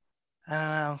 I don't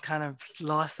know. I'm kind of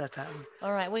lost at that one.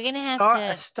 All right, we're gonna have A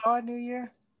to star New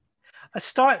Year.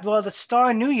 Well, the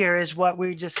star New Year is what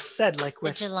we just said, like the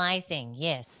with July thing. the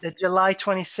Yes. July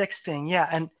 26th thing. Yeah,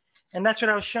 and that's what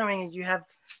I was showing. You have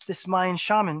this Mayan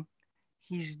shaman.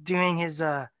 He's doing his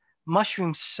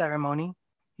mushroom ceremony.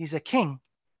 He's a king,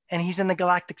 and he's in the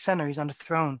galactic center. He's on the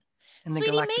throne in the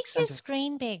Sweetie, galactic make your center.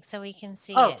 screen big so we can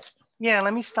see Oh, it. yeah.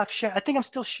 Let me stop sharing. I think I'm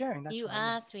still sharing. That's You why.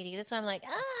 Yeah. are, sweetie. That's why I'm like,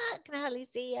 I can hardly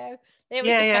see you. There we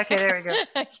Yeah. go. Yeah. Okay. There we go.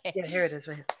 Okay. Yeah. Here it is.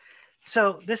 Right here.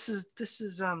 So this is. See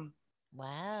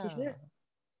Wow. here.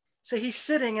 So he's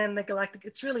sitting in the galactic.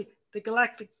 It's really the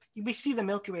galactic. We see the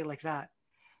Milky Way like that.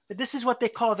 But this is what they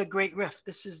call the Great Rift.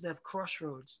 This is the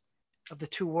crossroads of the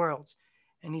two worlds.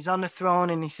 And he's on the throne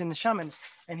and he's in the shaman.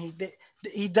 And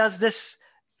he does this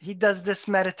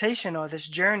meditation or this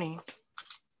journey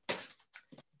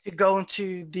to go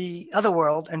into the other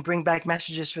world and bring back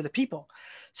messages for the people.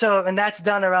 So, and that's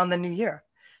done around the new year.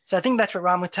 So I think that's what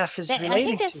Ramatef is I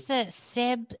relating think that's to. the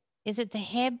Seb. Is it the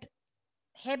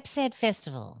Hebsed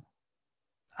Festival?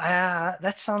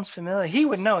 That sounds familiar. He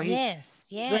would know. Yes.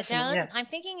 He's Yeah, listening. darling. Yeah. I'm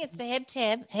thinking it's the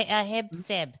Hebseb.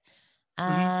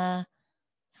 Mm-hmm.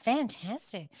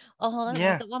 Fantastic. Oh, hold on. We've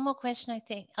Yeah. got one more question, I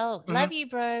think. Oh, Mm-hmm. love you,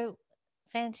 bro.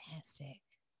 Fantastic.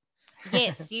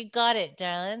 Yes, you got it,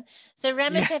 darling. So Yeah.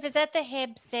 Ramatef, is that the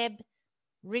Heb-Seb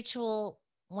ritual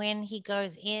when he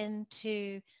goes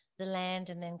into the land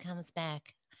and then comes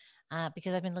back?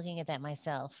 Because I've been looking at that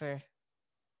myself for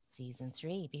season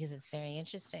 3 because it's very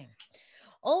interesting.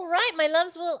 All right, my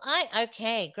loves. Well,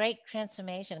 okay, great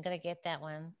transformation. I'm gonna get that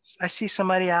one. I see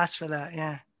somebody asked for that.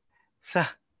 Yeah. So.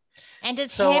 And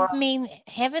does Heb mean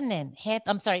heaven then? Heb,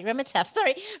 I'm sorry, Remetuf.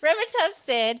 Sorry, Remetuf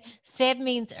said Seb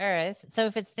means earth. So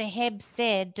if it's the Heb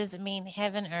said, does it mean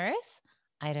heaven, earth?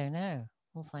 I don't know.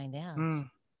 We'll find out.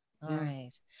 All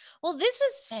right. Well, this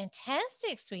was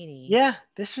fantastic, sweetie. Yeah,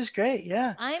 this was great.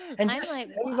 Yeah. I'm like,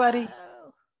 everybody.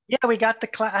 wow. Yeah, we got the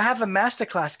class. I have a master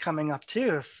class coming up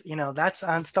too. If you know, that's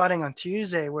on starting on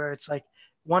Tuesday, where it's like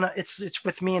it's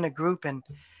with me in a group and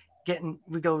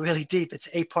we go really deep. It's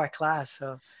 8-part class.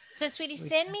 So sweetie,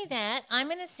 send me that. I'm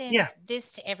going to send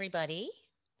this to everybody.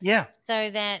 Yeah. So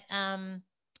that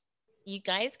you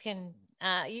guys can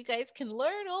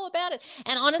learn all about it.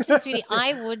 And honestly, sweetie,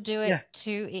 I would do it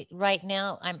too. Right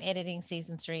now, I'm editing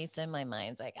season 3, so my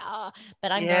mind's like,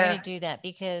 but I'm going to do that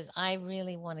because I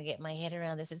really want to get my head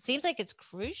around this. It seems like it's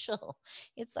crucial.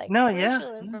 It's like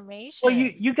crucial information. Well,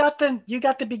 you got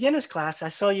the beginners class. I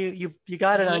saw you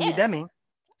got it on Udemy.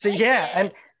 So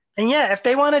and if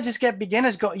they want to just get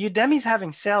beginners, go. Udemy's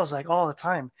having sales like all the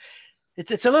time.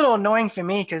 It's a little annoying for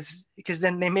me because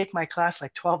then they make my class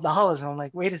like $12 and I'm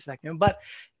like, wait a second, but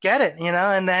get it,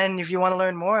 and then if you want to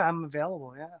learn more, I'm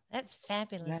available. Yeah, that's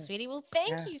fabulous, sweetie. Well,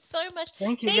 thank you so much.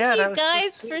 Thank you. Thank you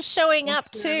guys for showing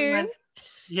up too.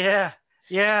 Yeah,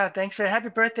 thanks for happy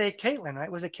birthday, Caitlin.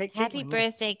 Right? Was it Caitlin? Happy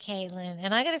birthday, Caitlin.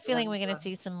 And I got a feeling we're going to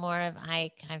see some more of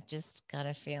Ike. I've just got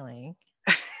a feeling.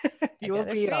 You will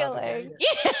be on.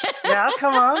 Yeah, I'll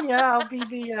come on. Yeah,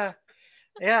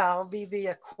 I'll be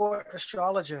the court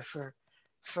astrologer for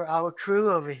our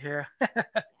crew over here.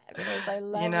 Fabulous. I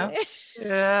love it.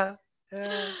 Yeah.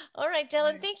 All right,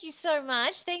 Dylan, thank you so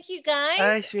much. Thank you, guys. All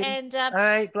right, sweetie. And all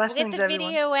right, blessings, we'll get the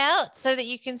video out so that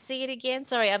you can see it again.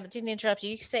 Sorry, I didn't interrupt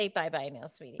you. You can say bye-bye now,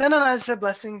 sweetie. No, I said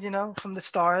blessings, from the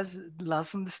stars, love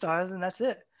from the stars, and that's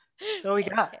it. That's all we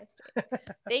got.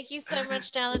 Thank you so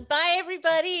much, Dylan. Bye,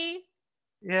 everybody.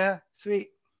 Yeah, sweet.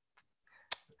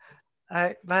 All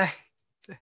right, bye.